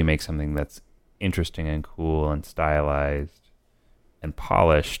 how do you make something that's interesting and cool and stylized and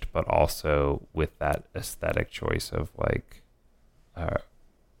polished, but also with that aesthetic choice of like,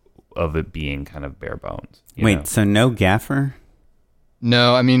 of it being kind of bare bones. Wait, so no gaffer?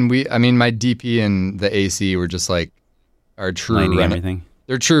 No, I mean my DP and the AC were just like our true everything.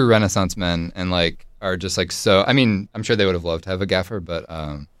 They're true Renaissance men, and like are just like so. I mean, I'm sure they would have loved to have a gaffer, but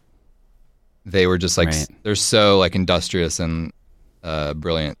they were just like they're so like industrious and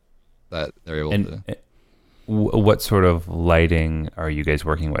brilliant that they're able to. What sort of lighting are you guys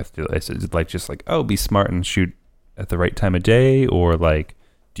working with? Is it like just like, oh, be smart and shoot at the right time of day, or like,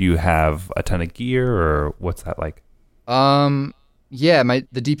 do you have a ton of gear, or what's that like? Yeah,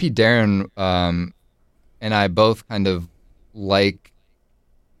 the DP Darren and I both kind of like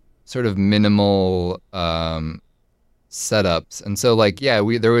sort of minimal setups. And so like, yeah,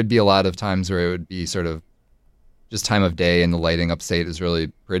 there would be a lot of times where it would be sort of just time of day and the lighting upstate is really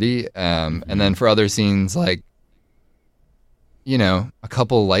pretty. And then for other scenes, like, you know, a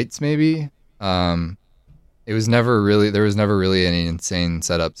couple lights maybe. There was never really any insane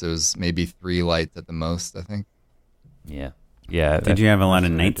setups. It was maybe 3 lights at the most, I think. Yeah. Did you have a lot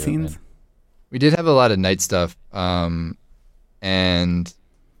of night scenes? We did have a lot of night stuff. And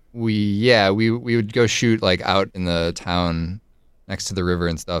we would go shoot like out in the town next to the river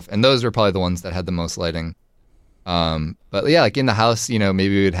and stuff. And those were probably the ones that had the most lighting. But yeah, like in the house, you know,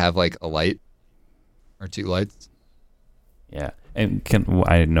 maybe we would have like a light or 2 lights. Yeah. And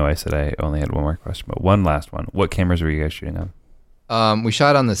I know I said I only had one more question, but one last one. What cameras were you guys shooting on? We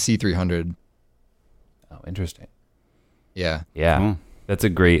shot on the C300. Oh, interesting. Yeah. Yeah. Cool. That's a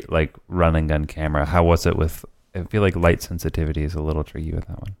great like run and gun camera. How was it with, I feel like light sensitivity is a little tricky with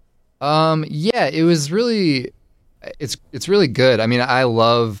that one. Yeah, it was really, it's really good. I mean,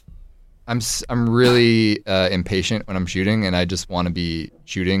 I'm really impatient when I'm shooting, and I just want to be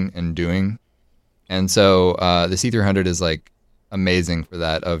shooting and doing. And so the C300 is like amazing for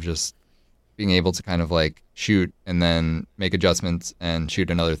that, of just being able to kind of like shoot and then make adjustments and shoot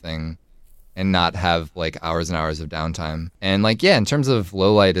another thing and not have like hours and hours of downtime. And like, yeah, in terms of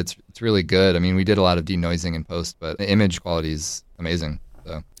low light, it's really good. I mean, we did a lot of denoising in post, but the image quality is amazing.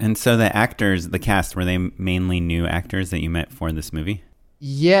 So. And so the actors, the cast, were they mainly new actors that you met for this movie?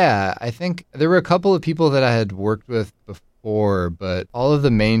 Yeah, I think there were a couple of people that I had worked with before, but all of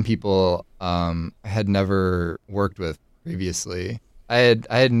the main people I had never worked with previously. I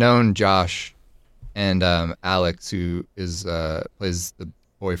had known Josh and Alex, who is plays the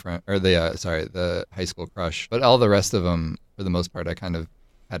boyfriend, or the high school crush, but all the rest of them, for the most part, I kind of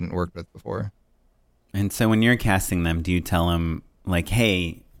hadn't worked with before. And so when you're casting them, do you tell them like,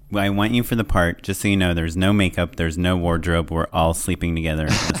 hey, I want you for the part, just so you know, there's no makeup, there's no wardrobe, we're all sleeping together in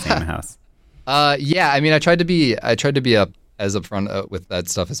the same house? Yeah, I mean, I tried to be up as upfront with that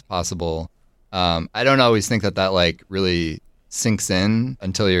stuff as possible. I don't always think that like really sinks in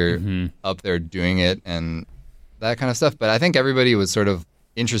until you're up there doing it and that kind of stuff. But I think everybody was sort of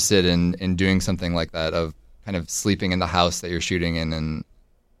interested in doing something like that, of kind of sleeping in the house that you're shooting in and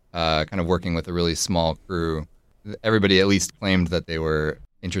kind of working with a really small crew. Everybody at least claimed that they were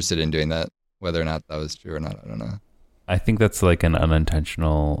interested in doing that. Whether or not that was true or not, I don't know. I think that's like an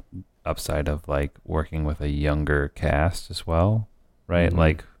unintentional upside of like working with a younger cast as well, right? Mm-hmm.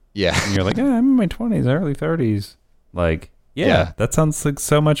 Like, yeah, and you're like, I'm in my 20s, early 30s. Like, yeah, that sounds like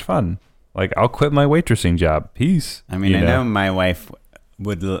so much fun. Like, I'll quit my waitressing job. Peace. I mean, I know my wife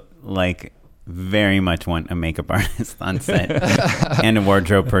would like very much want a makeup artist on set and a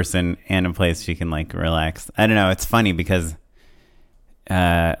wardrobe person and a place she can like relax. I don't know. It's funny because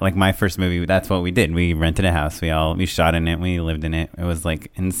like my first movie, that's what we did. We rented a house. We shot in it. We lived in it. It was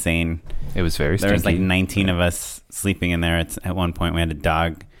like insane. It was very stinky. There was like 19 of us sleeping in there. At one point we had a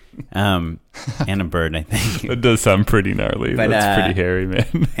dog and a bird, I think. That does sound pretty gnarly. But, that's pretty hairy,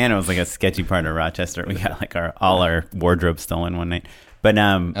 man. And it was like a sketchy part of Rochester. We got like all our wardrobe stolen one night. But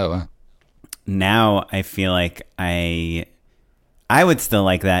oh wow. Now I feel like I would still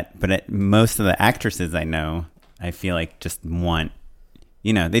like that, but most of the actresses I know, I feel like just want,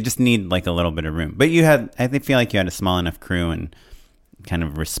 they just need like a little bit of room. But I feel like you had a small enough crew and kind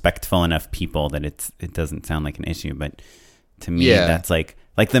of respectful enough people that it doesn't sound like an issue. But to me, that's like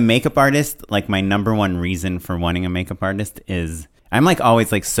the makeup artist, like my number one reason for wanting a makeup artist is I'm like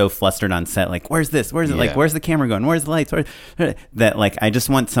always like so flustered on set, like where's this? Where's it? Like where's the camera going? Where's the lights? That like I just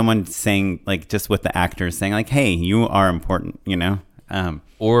want someone saying like just with the actors saying like, hey, you are important,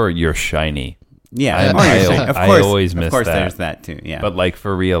 or you're shiny. Yeah, I always miss that. Of course, there's that too. Yeah, but like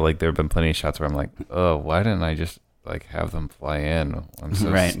for real, like there have been plenty of shots where I'm like, oh, why didn't I just like have them fly in? I'm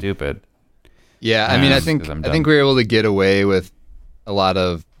so stupid. Yeah, I mean, I think we were able to get away with a lot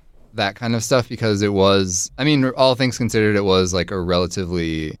of that kind of stuff because it was, I mean, all things considered, it was like a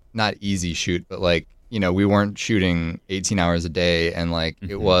relatively not easy shoot, but like, we weren't shooting 18 hours a day, and like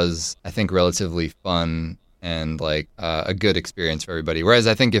it was, I think, relatively fun and like a good experience for everybody. Whereas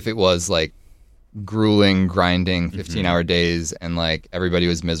I think if it was like grueling, grinding 15-hour days and like everybody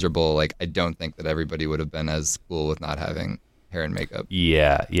was miserable, like I don't think that everybody would have been as cool with not having hair and makeup.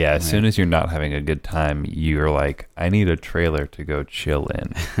 Yeah. As soon as you're not having a good time, you're like, I need a trailer to go chill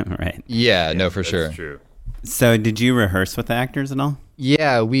in. Right. Yeah, no, for sure. True. So did you rehearse with the actors at all?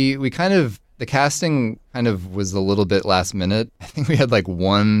 Yeah, we kind of, the casting kind of was a little bit last minute. I think we had like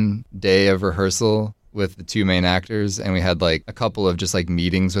one day of rehearsal with the 2 main actors, and we had like a couple of just like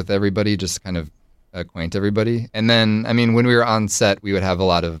meetings with everybody, just kind of acquaint everybody. And then, I mean, when we were on set, we would have a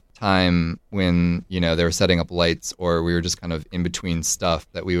lot of time when, they were setting up lights or we were just kind of in between stuff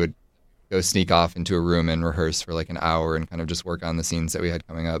that we would go sneak off into a room and rehearse for like an hour and kind of just work on the scenes that we had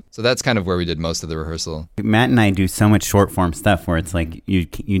coming up. So that's kind of where we did most of the rehearsal. Matt and I do so much short form stuff where it's like you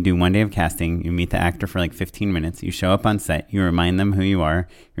do one day of casting, you meet the actor for like 15 minutes, you show up on set, you remind them who you are,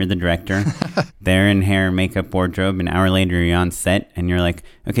 you're the director, they're in hair, makeup, wardrobe, an hour later you're on set and you're like,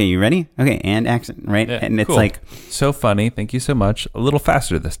 okay, you ready? Okay, and action, right? Yeah, and it's cool. like... So funny, thank you so much. A little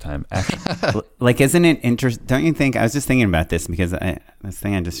faster this time, action. Like, isn't it interesting? Don't you think? I was just thinking about this because this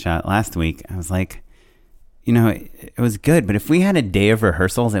thing I just shot last week, I was like, it was good, but if we had a day of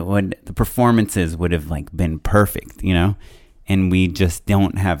rehearsals, the performances would have like been perfect, and we just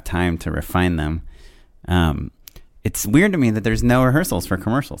don't have time to refine them. It's weird to me that there's no rehearsals for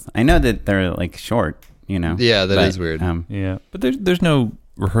commercials. I know that they're like short, Yeah, that is weird. Yeah, but there's no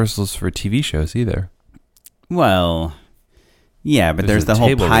rehearsals for TV shows either. Well, yeah, but there's the whole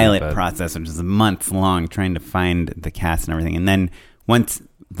table pilot read, process, which is months long, trying to find the cast and everything. And then once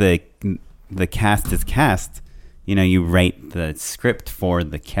the cast is cast, you write the script for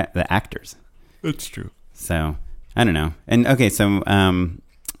the actors. That's true. So I don't know. And okay, so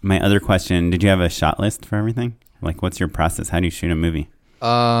my other question: did you have a shot list for everything? Like, what's your process? How do you shoot a movie?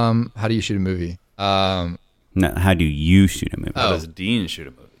 How do you shoot a movie? No, how do you shoot a movie? How does Dean shoot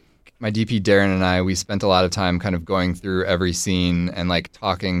a movie? My DP Darren and I, we spent a lot of time kind of going through every scene and like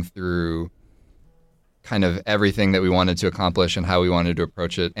talking through kind of everything that we wanted to accomplish and how we wanted to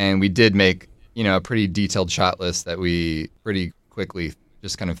approach it. And we did make, a pretty detailed shot list that we pretty quickly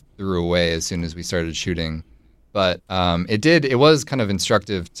just kind of threw away as soon as we started shooting. But it was kind of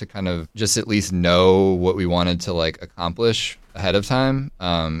instructive to kind of just at least know what we wanted to like accomplish ahead of time,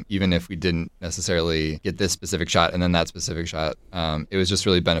 even if we didn't necessarily get this specific shot and then that specific shot. It was just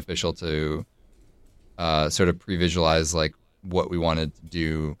really beneficial to sort of pre-visualize like what we wanted to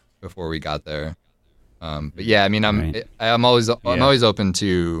do before we got there. But yeah, I mean, I'm always open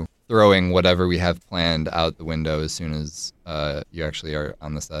to throwing whatever we have planned out the window as soon as you actually are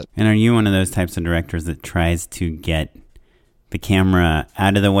on the set. And are you one of those types of directors that tries to get the camera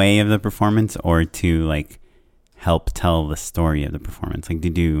out of the way of the performance or to like help tell the story of the performance? Like, do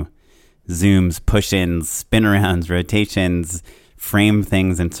you do zooms, push-ins, spin-arounds, rotations, frame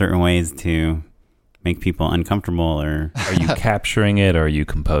things in certain ways to make people uncomfortable? Or are you capturing it or are you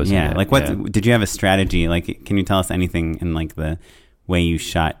composing it? Yeah, like did you have a strategy? Like, can you tell us anything in like the way you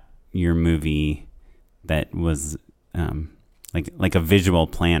shot your movie that was like a visual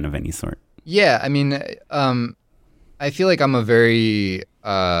plan of any sort? Yeah, I mean, I feel like I'm a very,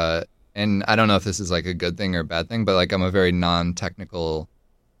 and I don't know if this is like a good thing or a bad thing, but like I'm a very non-technical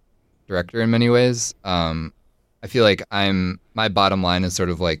director in many ways. I feel like my bottom line is sort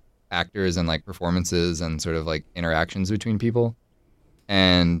of like actors and like performances and sort of like interactions between people.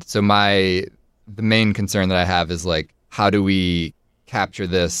 And so the main concern that I have is like, how do we capture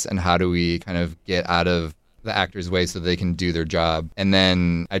this and how do we kind of get out of the actor's way so they can do their job? And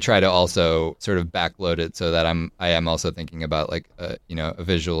then I try to also sort of backload it so that I am also thinking about like a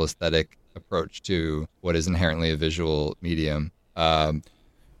visual aesthetic approach to what is inherently a visual medium. And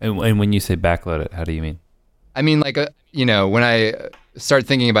when you say backload it, how do you mean? I mean, like, when I start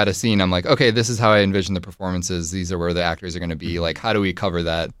thinking about a scene, I'm like, okay, this is how I envision the performances. These are where the actors are going to be. Like, how do we cover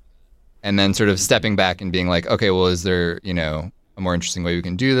that? And then sort of stepping back and being like, okay, well, is there, a more interesting way we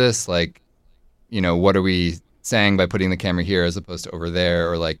can do this? Like, what are we saying by putting the camera here as opposed to over there,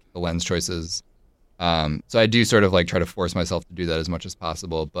 or like the lens choices? So I do sort of like try to force myself to do that as much as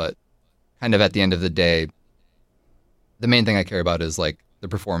possible. But kind of at the end of the day, the main thing I care about is like the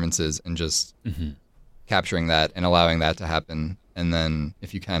performances and just capturing that and allowing that to happen. And then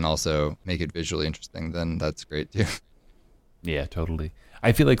if you can also make it visually interesting, then that's great too. Yeah, totally.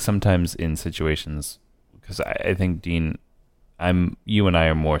 I feel like sometimes in situations, because I think Dean, you and I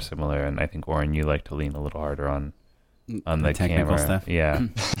are more similar, and I think Oren, you like to lean a little harder on the technical camera stuff. Yeah.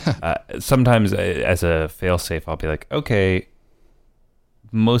 Sometimes as a fail-safe, I'll be like, okay,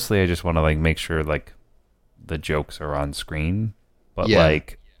 mostly I just want to like make sure like the jokes are on screen, but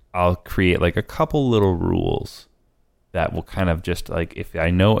like I'll create like a couple little rules that will kind of just like, if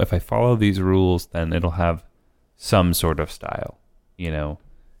I follow these rules, then it'll have some sort of style, and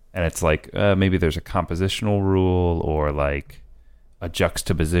it's like maybe there's a compositional rule or like a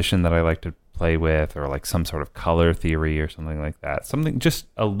juxtaposition that I like to play with, or like some sort of color theory or something like that. Something, just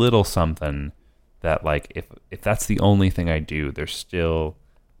a little something that like if that's the only thing I do, there's still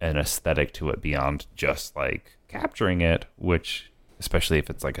an aesthetic to it beyond just like capturing it, which especially if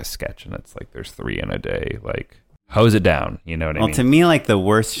it's like a sketch and it's like there's 3 in a day, like hose it down. You know what I Well, mean? to me, like the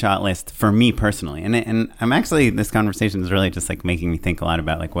worst shot list for me personally, and I'm actually, this conversation is really just like making me think a lot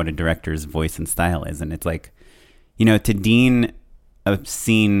about like what a director's voice and style is. And it's like, you know, to Dean, a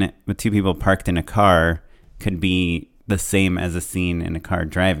scene with two people parked in a car could be the same as a scene in a car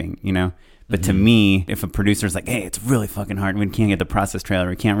driving, you know? But to me, if a producer's like, hey, it's really fucking hard, we can't get the process trailer,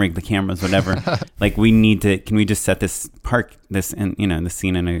 we can't rig the cameras, whatever, like we need to, can we just set this and you know, the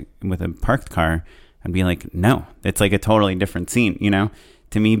scene with a parked car? I'd be like, no, it's like a totally different scene, you know,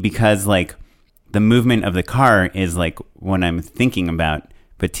 to me, because like the movement of the car is like what I'm thinking about.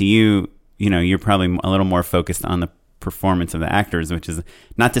 But to you, you know, you're probably a little more focused on the performance of the actors, which is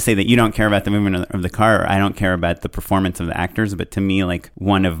not to say that you don't care about the movement of the car, or I don't care about the performance of the actors. But to me, like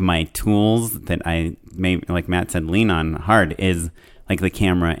one of my tools that I may, like Matt said, lean on hard is like the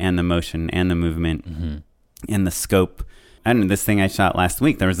camera and the motion and the movement and the scope. I don't know, this thing I shot last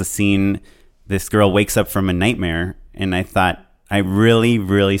week, there was a scene, this girl wakes up from a nightmare, and I thought, I really,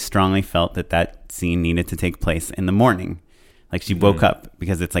 really strongly felt that scene needed to take place in the morning. Like she woke up,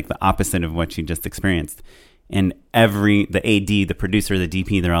 because it's like the opposite of what she just experienced. And the AD, the producer, the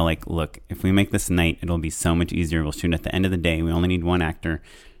DP, they're all like, look, if we make this night, it'll be so much easier. We'll shoot at the end of the day. We only need one actor.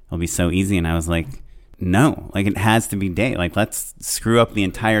 It'll be so easy. And I was like, no, like it has to be day. Like let's screw up the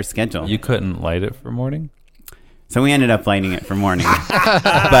entire schedule. You couldn't light it for morning? So we ended up lighting it for morning,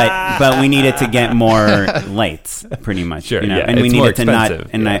 but we needed to get more lights, pretty much. Sure, you know? yeah, And we it's more needed to not,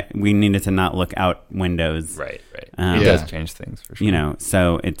 expensive, and yeah. we needed to not look out windows. Right. Yeah. It does change things for sure. You know,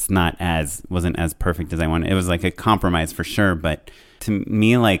 so it's wasn't as perfect as I wanted. It was like a compromise for sure, but to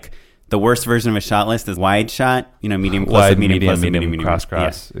me, like the worst version of a shot list is wide shot, you know, medium close, Wide, medium close, medium, medium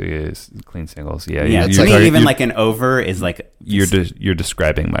cross is clean singles. Yeah, Yeah, it's to like- me, even like an over is like you're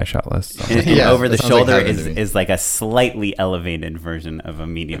describing my shot list. So. and Yeah, over the that sounds like shoulder heaven to me. is like a slightly elevated version of a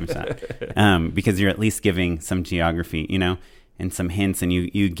medium shot, because you're at least giving some geography, you know, and some hints, and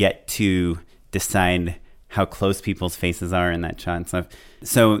you get to decide how close people's faces are in that shot and stuff.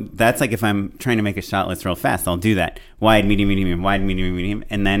 So that's like if I'm trying to make a shot list real fast, I'll do that. Wide, medium, medium, wide, medium, medium.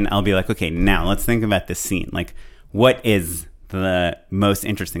 And then I'll be like, okay, now let's think about this scene. Like, what is the most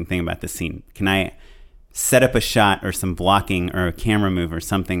interesting thing about this scene? Can I set up a shot or some blocking or a camera move or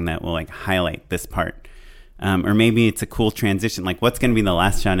something that will like highlight this part? Or maybe it's a cool transition. Like, what's going to be the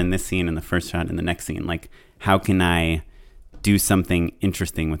last shot in this scene and the first shot in the next scene? Like, how can I do something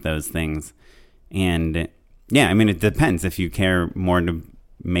interesting with those things? And yeah, I mean, it depends if you care more to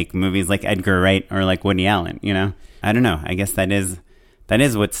make movies like Edgar Wright or like Woody Allen, you know? I don't know. I guess that is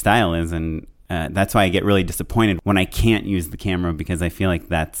what style is. And that's why I get really disappointed when I can't use the camera, because I feel like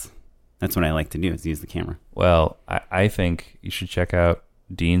that's what I like to do, is use the camera. Well, I think you should check out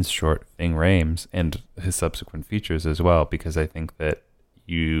Dean's short Ving Rhames and his subsequent features as well, because I think that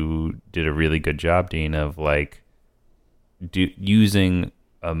you did a really good job, Dean, of like using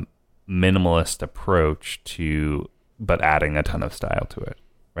a minimalist approach but adding a ton of style to it,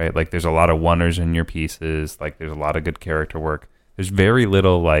 right? Like there's a lot of oneers in your pieces, like there's a lot of good character work. There's very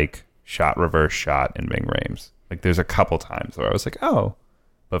little like shot reverse shot in Ving Rhames. Like there's a couple times where I was like, oh,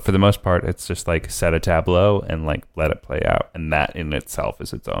 but for the most part, it's just like set a tableau and like let it play out. And that in itself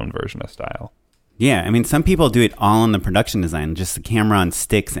is its own version of style. Yeah, I mean, some people do it all in the production design, just the camera on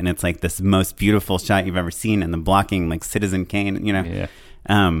sticks, and it's like this most beautiful shot you've ever seen, and the blocking, like Citizen Kane, you know?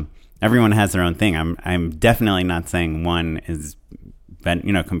 Yeah. Everyone has their own thing. I'm definitely not saying one is,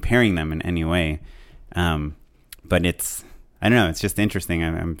 you know, comparing them in any way. But I don't know, it's just interesting.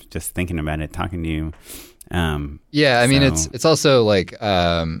 I'm just thinking about it, talking to you. Yeah, I mean, so- it's also like,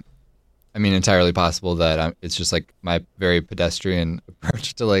 I mean, entirely possible that it's just like my very pedestrian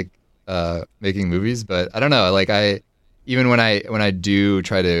approach to like making movies. But I don't know, like even when I do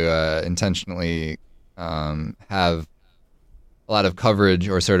try to intentionally have a lot of coverage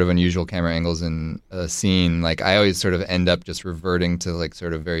or sort of unusual camera angles in a scene, like I always sort of end up just reverting to like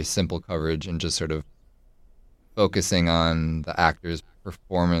sort of very simple coverage and just sort of focusing on the actor's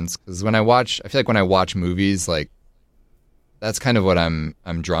performance. Because I feel like when I watch movies, like that's kind of what I'm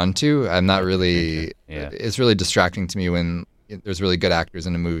drawn to. I'm not really, It's really distracting to me when there's really good actors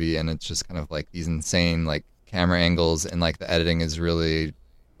in a movie and it's just kind of like these insane like camera angles and like the editing is really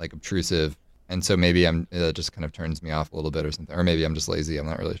like obtrusive. And so maybe it just kind of turns me off a little bit or something. Or maybe I'm just lazy. I'm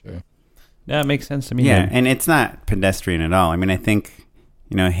not really sure. Yeah, it makes sense to me. Yeah, and it's not pedestrian at all. I mean, I think,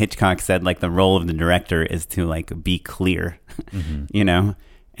 you know, Hitchcock said like the role of the director is to like be clear, you know?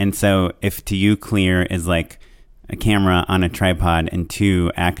 And so if to you clear is like a camera on a tripod and two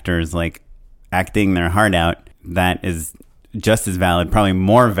actors like acting their heart out, that is just as valid, probably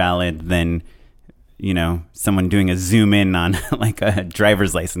more valid than, you know, someone doing a zoom in on like a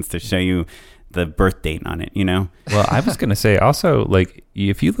driver's license to show you the birth date on it, you know? Well, I was gonna say also, like,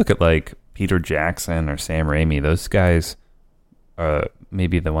 if you look at like Peter Jackson or Sam Raimi, those guys are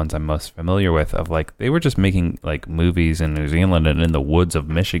maybe the ones I'm most familiar with. Of like, they were just making like movies in New Zealand and in the woods of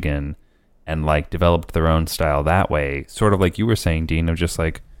Michigan, and like developed their own style that way. Sort of like you were saying, Dean, of just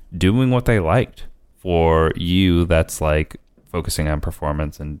like doing what they liked. For you, that's like focusing on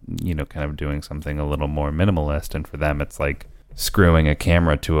performance and, you know, kind of doing something a little more minimalist. And for them, it's like screwing a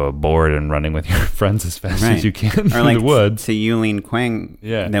camera to a board and running with your friends as fast as you can through like the woods. To Yulin Quang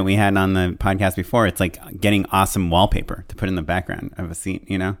that we had on the podcast before, it's like getting awesome wallpaper to put in the background of a scene,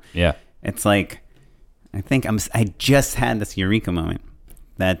 you know? Yeah. It's like, I just had this eureka moment.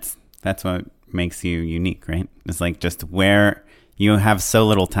 That's what makes you unique, right? It's like just where you have so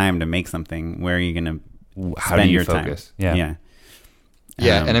little time to make something, where are you going to spend your focus? Time? Yeah.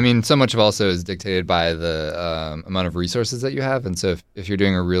 Yeah, and I mean, so much of also is dictated by the amount of resources that you have. And so if you're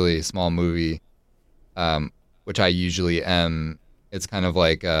doing a really small movie, which I usually am, it's kind of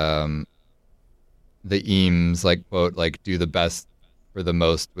like the Eames, like, quote, like, do the best for the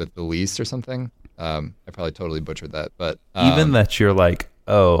most with the least or something. I probably totally butchered that. But even that you're like,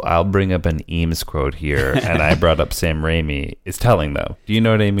 oh, I'll bring up an Eames quote here, and I brought up Sam Raimi, is telling, though. Do you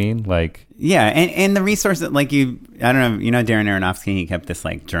know what I mean? Like, yeah, and the resources, like I don't know, you know, Darren Aronofsky, he kept this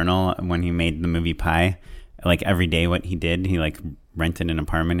like journal when he made the movie Pi, like every day what he did. He like rented an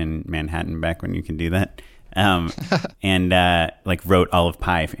apartment in Manhattan back when you could do that, and like wrote all of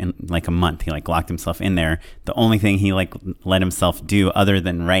Pi in like a month. He like locked himself in there. The only thing he like let himself do other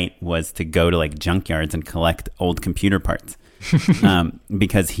than write was to go to like junkyards and collect old computer parts.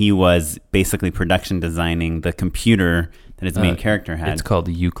 Because he was basically production designing the computer that his main character had. It's called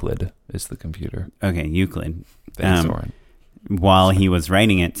Euclid, is the computer. Okay, Euclid. Thanks, Oren. While he was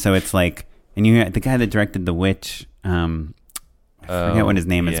writing it. So it's like, and the guy that directed The Witch, I forget what his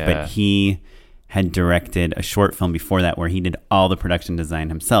name is, but he had directed a short film before that where he did all the production design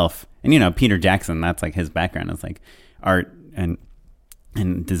himself. And, you know, Peter Jackson, that's like his background is like art and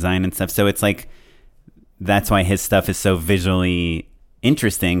design and stuff. So it's like, that's why his stuff is so visually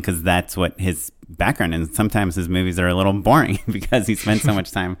interesting, because that's what his background is. Sometimes his movies are a little boring because he spent so much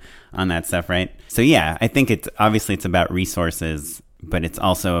time on that stuff, right? So yeah, I think it's about resources, but it's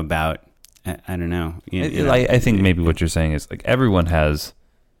also about, I don't know. I think maybe what you're saying is like everyone has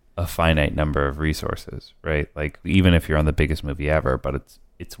a finite number of resources, right? Like even if you're on the biggest movie ever, but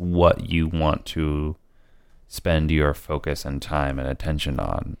it's what you want to spend your focus and time and attention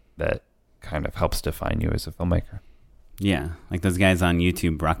on that kind of helps define you as a filmmaker. Yeah, like those guys on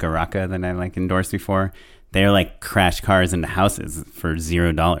YouTube, Raka Raka, that I like endorsed before. They're like crash cars into houses for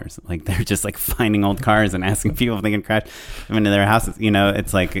 $0. Like they're just like finding old cars and asking people if they can crash them into their houses. You know,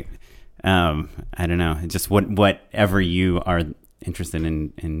 it's like I don't know, just whatever you are interested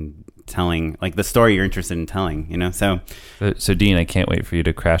in telling, like the story you're interested in telling. You know, so Dean, I can't wait for you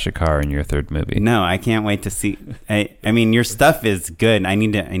to crash a car in your third movie. No, I can't wait to see. I mean, your stuff is good. I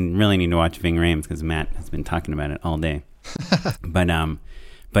really need to watch Ving Rhames because Matt has been talking about it all day.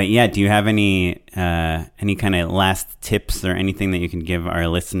 But yeah, do you have any kind of last tips or anything that you can give our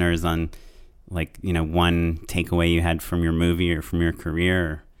listeners on, like, you know, one takeaway you had from your movie or from your career,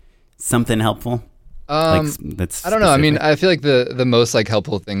 or something helpful? That's I don't know. I mean, I feel like the most like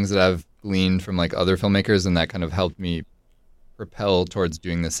helpful things that I've gleaned from like other filmmakers and that kind of helped me propel towards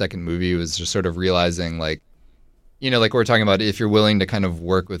doing the second movie was just sort of realizing, like, you know, like we're talking about, if you're willing to kind of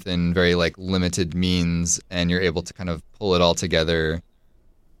work within very like limited means and you're able to kind of pull it all together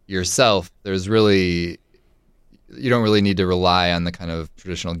yourself, you don't really need to rely on the kind of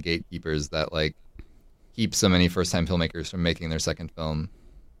traditional gatekeepers that like keep so many first-time filmmakers from making their second film.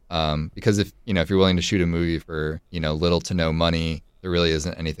 Because if you're willing to shoot a movie for, you know, little to no money, there really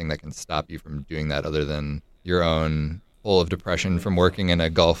isn't anything that can stop you from doing that other than your own hole of depression from working in a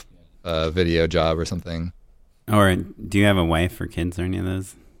golf video job or something. Or do you have a wife or kids or any of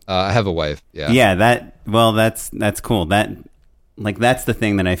those? I have a wife. Yeah. Yeah. That's cool. That's the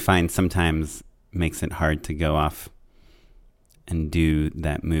thing that I find sometimes makes it hard to go off and do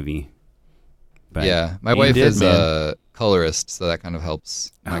that movie. But yeah, my wife is a colorist, so that kind of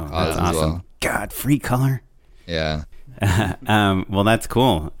helps my cause as well. God, free color. Yeah. Well, that's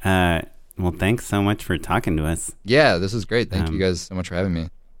cool. Well, thanks so much for talking to us. Yeah, this was great. Thank you guys so much for having me.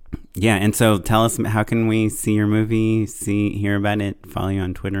 Yeah, and so tell us, how can we see your movie, hear about it, follow you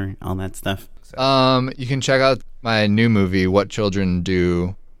on Twitter, all that stuff? You can check out my new movie, What Children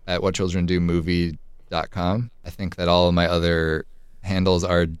Do, at whatchildrendomovie.com. I think that all of my other handles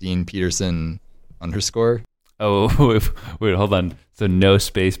are Dean Peterson _. Oh, wait, hold on. So no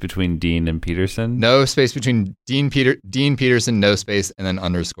space between Dean and Peterson? No space between Dean Peterson, no space, and then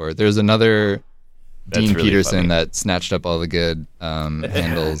underscore. There's another That's Dean really Peterson funny. that snatched up all the good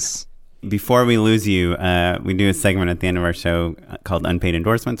handles. Before we lose you, we do a segment at the end of our show called Unpaid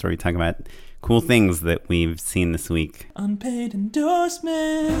Endorsements, where we talk about cool things that we've seen this week. Unpaid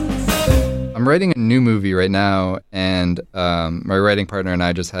endorsements. I'm writing a new movie right now, and my writing partner and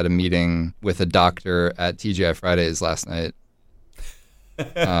I just had a meeting with a doctor at TGI Fridays last night.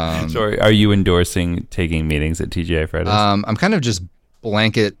 So are you endorsing taking meetings at TGI Fridays? I'm kind of just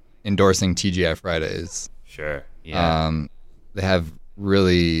blanket endorsing TGI Fridays. Sure. Yeah. They have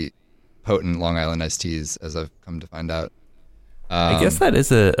really potent Long Island iced teas, as I've come to find out. I guess that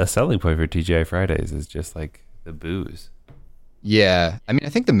is a selling point for TGI Fridays, is just like the booze. Yeah. I mean, I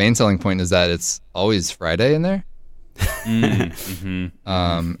think the main selling point is that it's always Friday in there. Mm-hmm.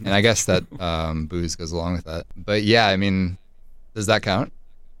 And I guess that booze goes along with that. But yeah, I mean, does that count?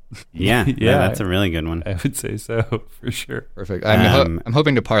 Yeah, Yeah. that's a really good one. I would say so, for sure. Perfect. I'm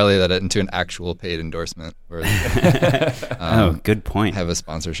hoping to parlay that into an actual paid endorsement, where Good point. have a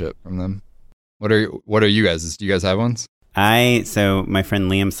sponsorship from them. What are you guys? Do you guys have ones? So my friend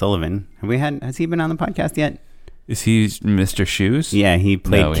Liam Sullivan, has he been on the podcast yet? Is he Mr. Shoes? Yeah, he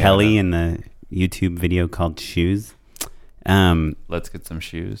played No, we Kelly haven't. in the YouTube video called Shoes. Let's get some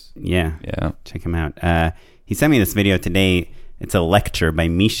shoes. Yeah, Yeah. check him out. He sent me this video today. It's a lecture by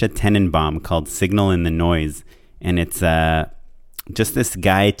Misha Tenenbaum called Signal in the Noise. And it's just this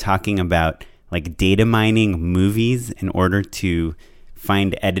guy talking about like data mining movies in order to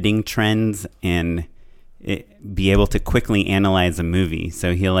find editing trends and be able to quickly analyze a movie.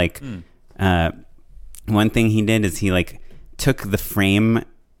 So he one thing he did is he like took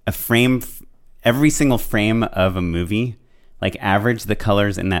every single frame of a movie, like averaged the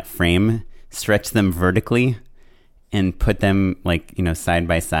colors in that frame, stretched them vertically, and put them like, side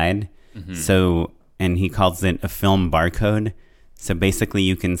by side. Mm-hmm. So, and he calls it a film barcode. So basically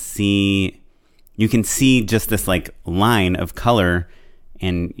you can see just this like line of color,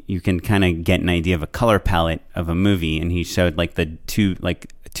 and you can kind of get an idea of a color palette of a movie. And he showed like the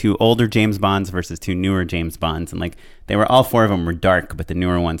two older James Bonds versus two newer James Bonds. And like they were, all four of them were dark, but the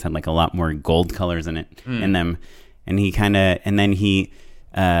newer ones had like a lot more gold colors in them. And he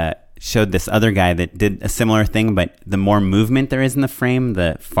showed this other guy that did a similar thing, but the more movement there is in the frame,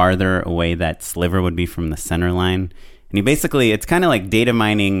 the farther away that sliver would be from the center line. And he basically, it's kind of like data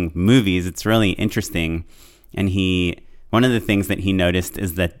mining movies. It's really interesting. And one of the things that he noticed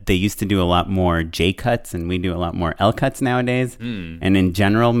is that they used to do a lot more J cuts, and we do a lot more L cuts nowadays. And in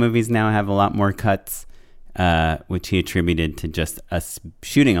general, movies now have a lot more cuts, which he attributed to just us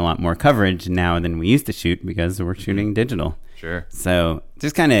shooting a lot more coverage now than we used to shoot because we're shooting digital. Sure. So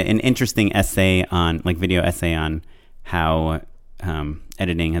just kind of an interesting video essay on how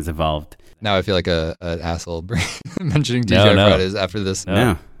editing has evolved. Now I feel like an asshole mentioning TGI No. Fridays after this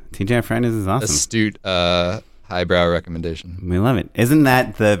No, TGI Fridays is awesome. astute highbrow recommendation. We love it. Isn't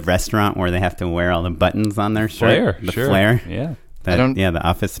that the restaurant where they have to wear all the buttons on their shirt? Flair. The Sure. Flair? Yeah. The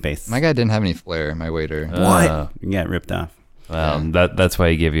Office Space. My guy didn't have any flair, my waiter. You get ripped off. Well, that's why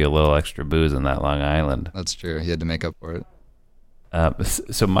he gave you a little extra booze in that Long Island. That's true. He had to make up for it.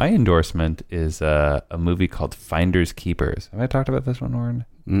 So my endorsement is a movie called Finders Keepers. Have I talked about this one, Warren?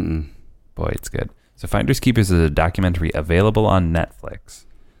 Mm-mm. Boy, it's good. So Finders Keepers is a documentary available on Netflix.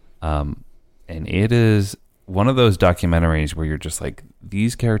 And it is one of those documentaries where you're just like,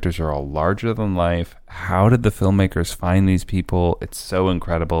 these characters are all larger than life. How did the filmmakers find these people? It's so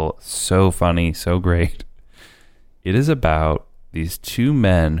incredible, so funny, so great. It is about these two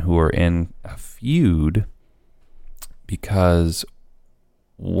men who are in a feud because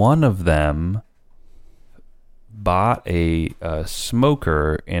one of them bought a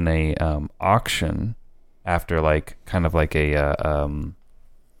smoker in a auction after like kind of like a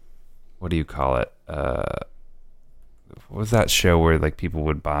what do you call it? What was that show where like people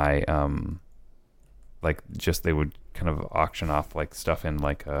would buy like just they would kind of auction off like stuff in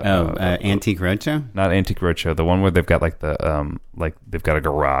like Antique Roadshow? Not Antique Roadshow, the one where they've got like the like they've got a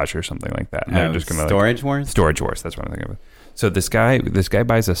garage or something like that. And they're just gonna Storage Wars? Storage Wars, that's what I'm thinking of. So this guy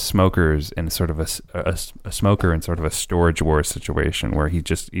buys a smokers in sort of a smoker in sort of a Storage Wars situation where he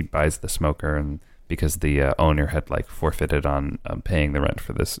buys the smoker, and because the owner had like forfeited on paying the rent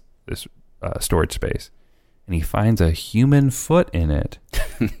for this storage space, and he finds a human foot in it.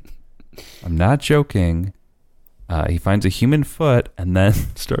 I'm not joking. He finds a human foot and then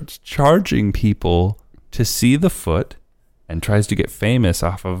starts charging people to see the foot and tries to get famous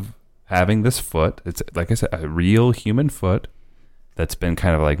off of having this foot. It's, like I said, a real human foot that's been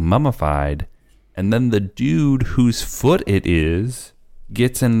kind of like mummified. And then the dude whose foot it is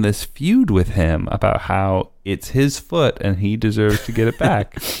gets in this feud with him about how it's his foot and he deserves to get it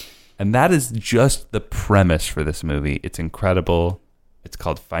back. And that is just the premise for this movie. It's incredible. It's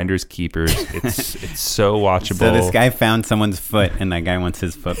called Finders Keepers. It's so watchable. So this guy found someone's foot, and that guy wants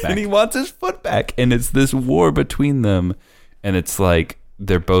his foot back. And he wants his foot back. And it's this war between them. And it's like,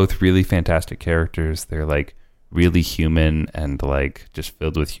 they're both really fantastic characters. They're like really human and like just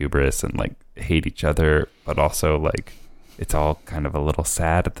filled with hubris and like hate each other, but also like it's all kind of a little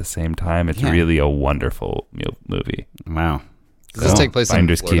sad at the same time. It's really a wonderful movie. Wow. Does this take place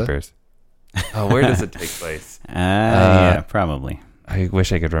Finders in Florida? Keepers. Oh, where does it take place? Yeah, probably. I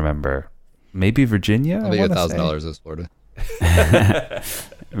wish I could remember. Maybe Virginia? I'll bet you $1,000 is Florida.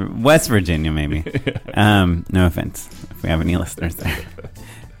 West Virginia, maybe. No offense if we have any listeners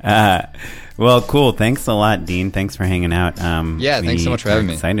there. Well, cool. Thanks a lot, Dean. Thanks for hanging out. Thanks so much for having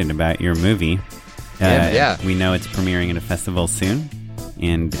me. Excited about your movie. We know it's premiering at a festival soon,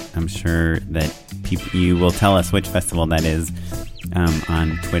 and I'm sure that you will tell us which festival that is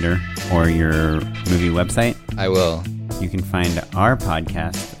on Twitter or your movie website. I will. You can find our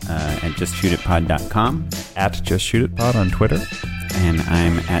podcast at justshootitpod.com. At JustShootItPod on Twitter. And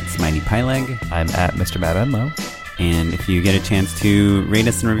I'm at Smitey Pyleg. I'm at Mr. Matt Enlow. And if you get a chance to rate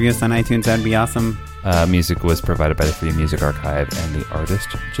us and review us on iTunes, that'd be awesome. Music was provided by the Free Music Archive and the artist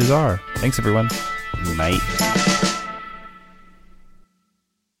Jazar. Thanks, everyone. Bye.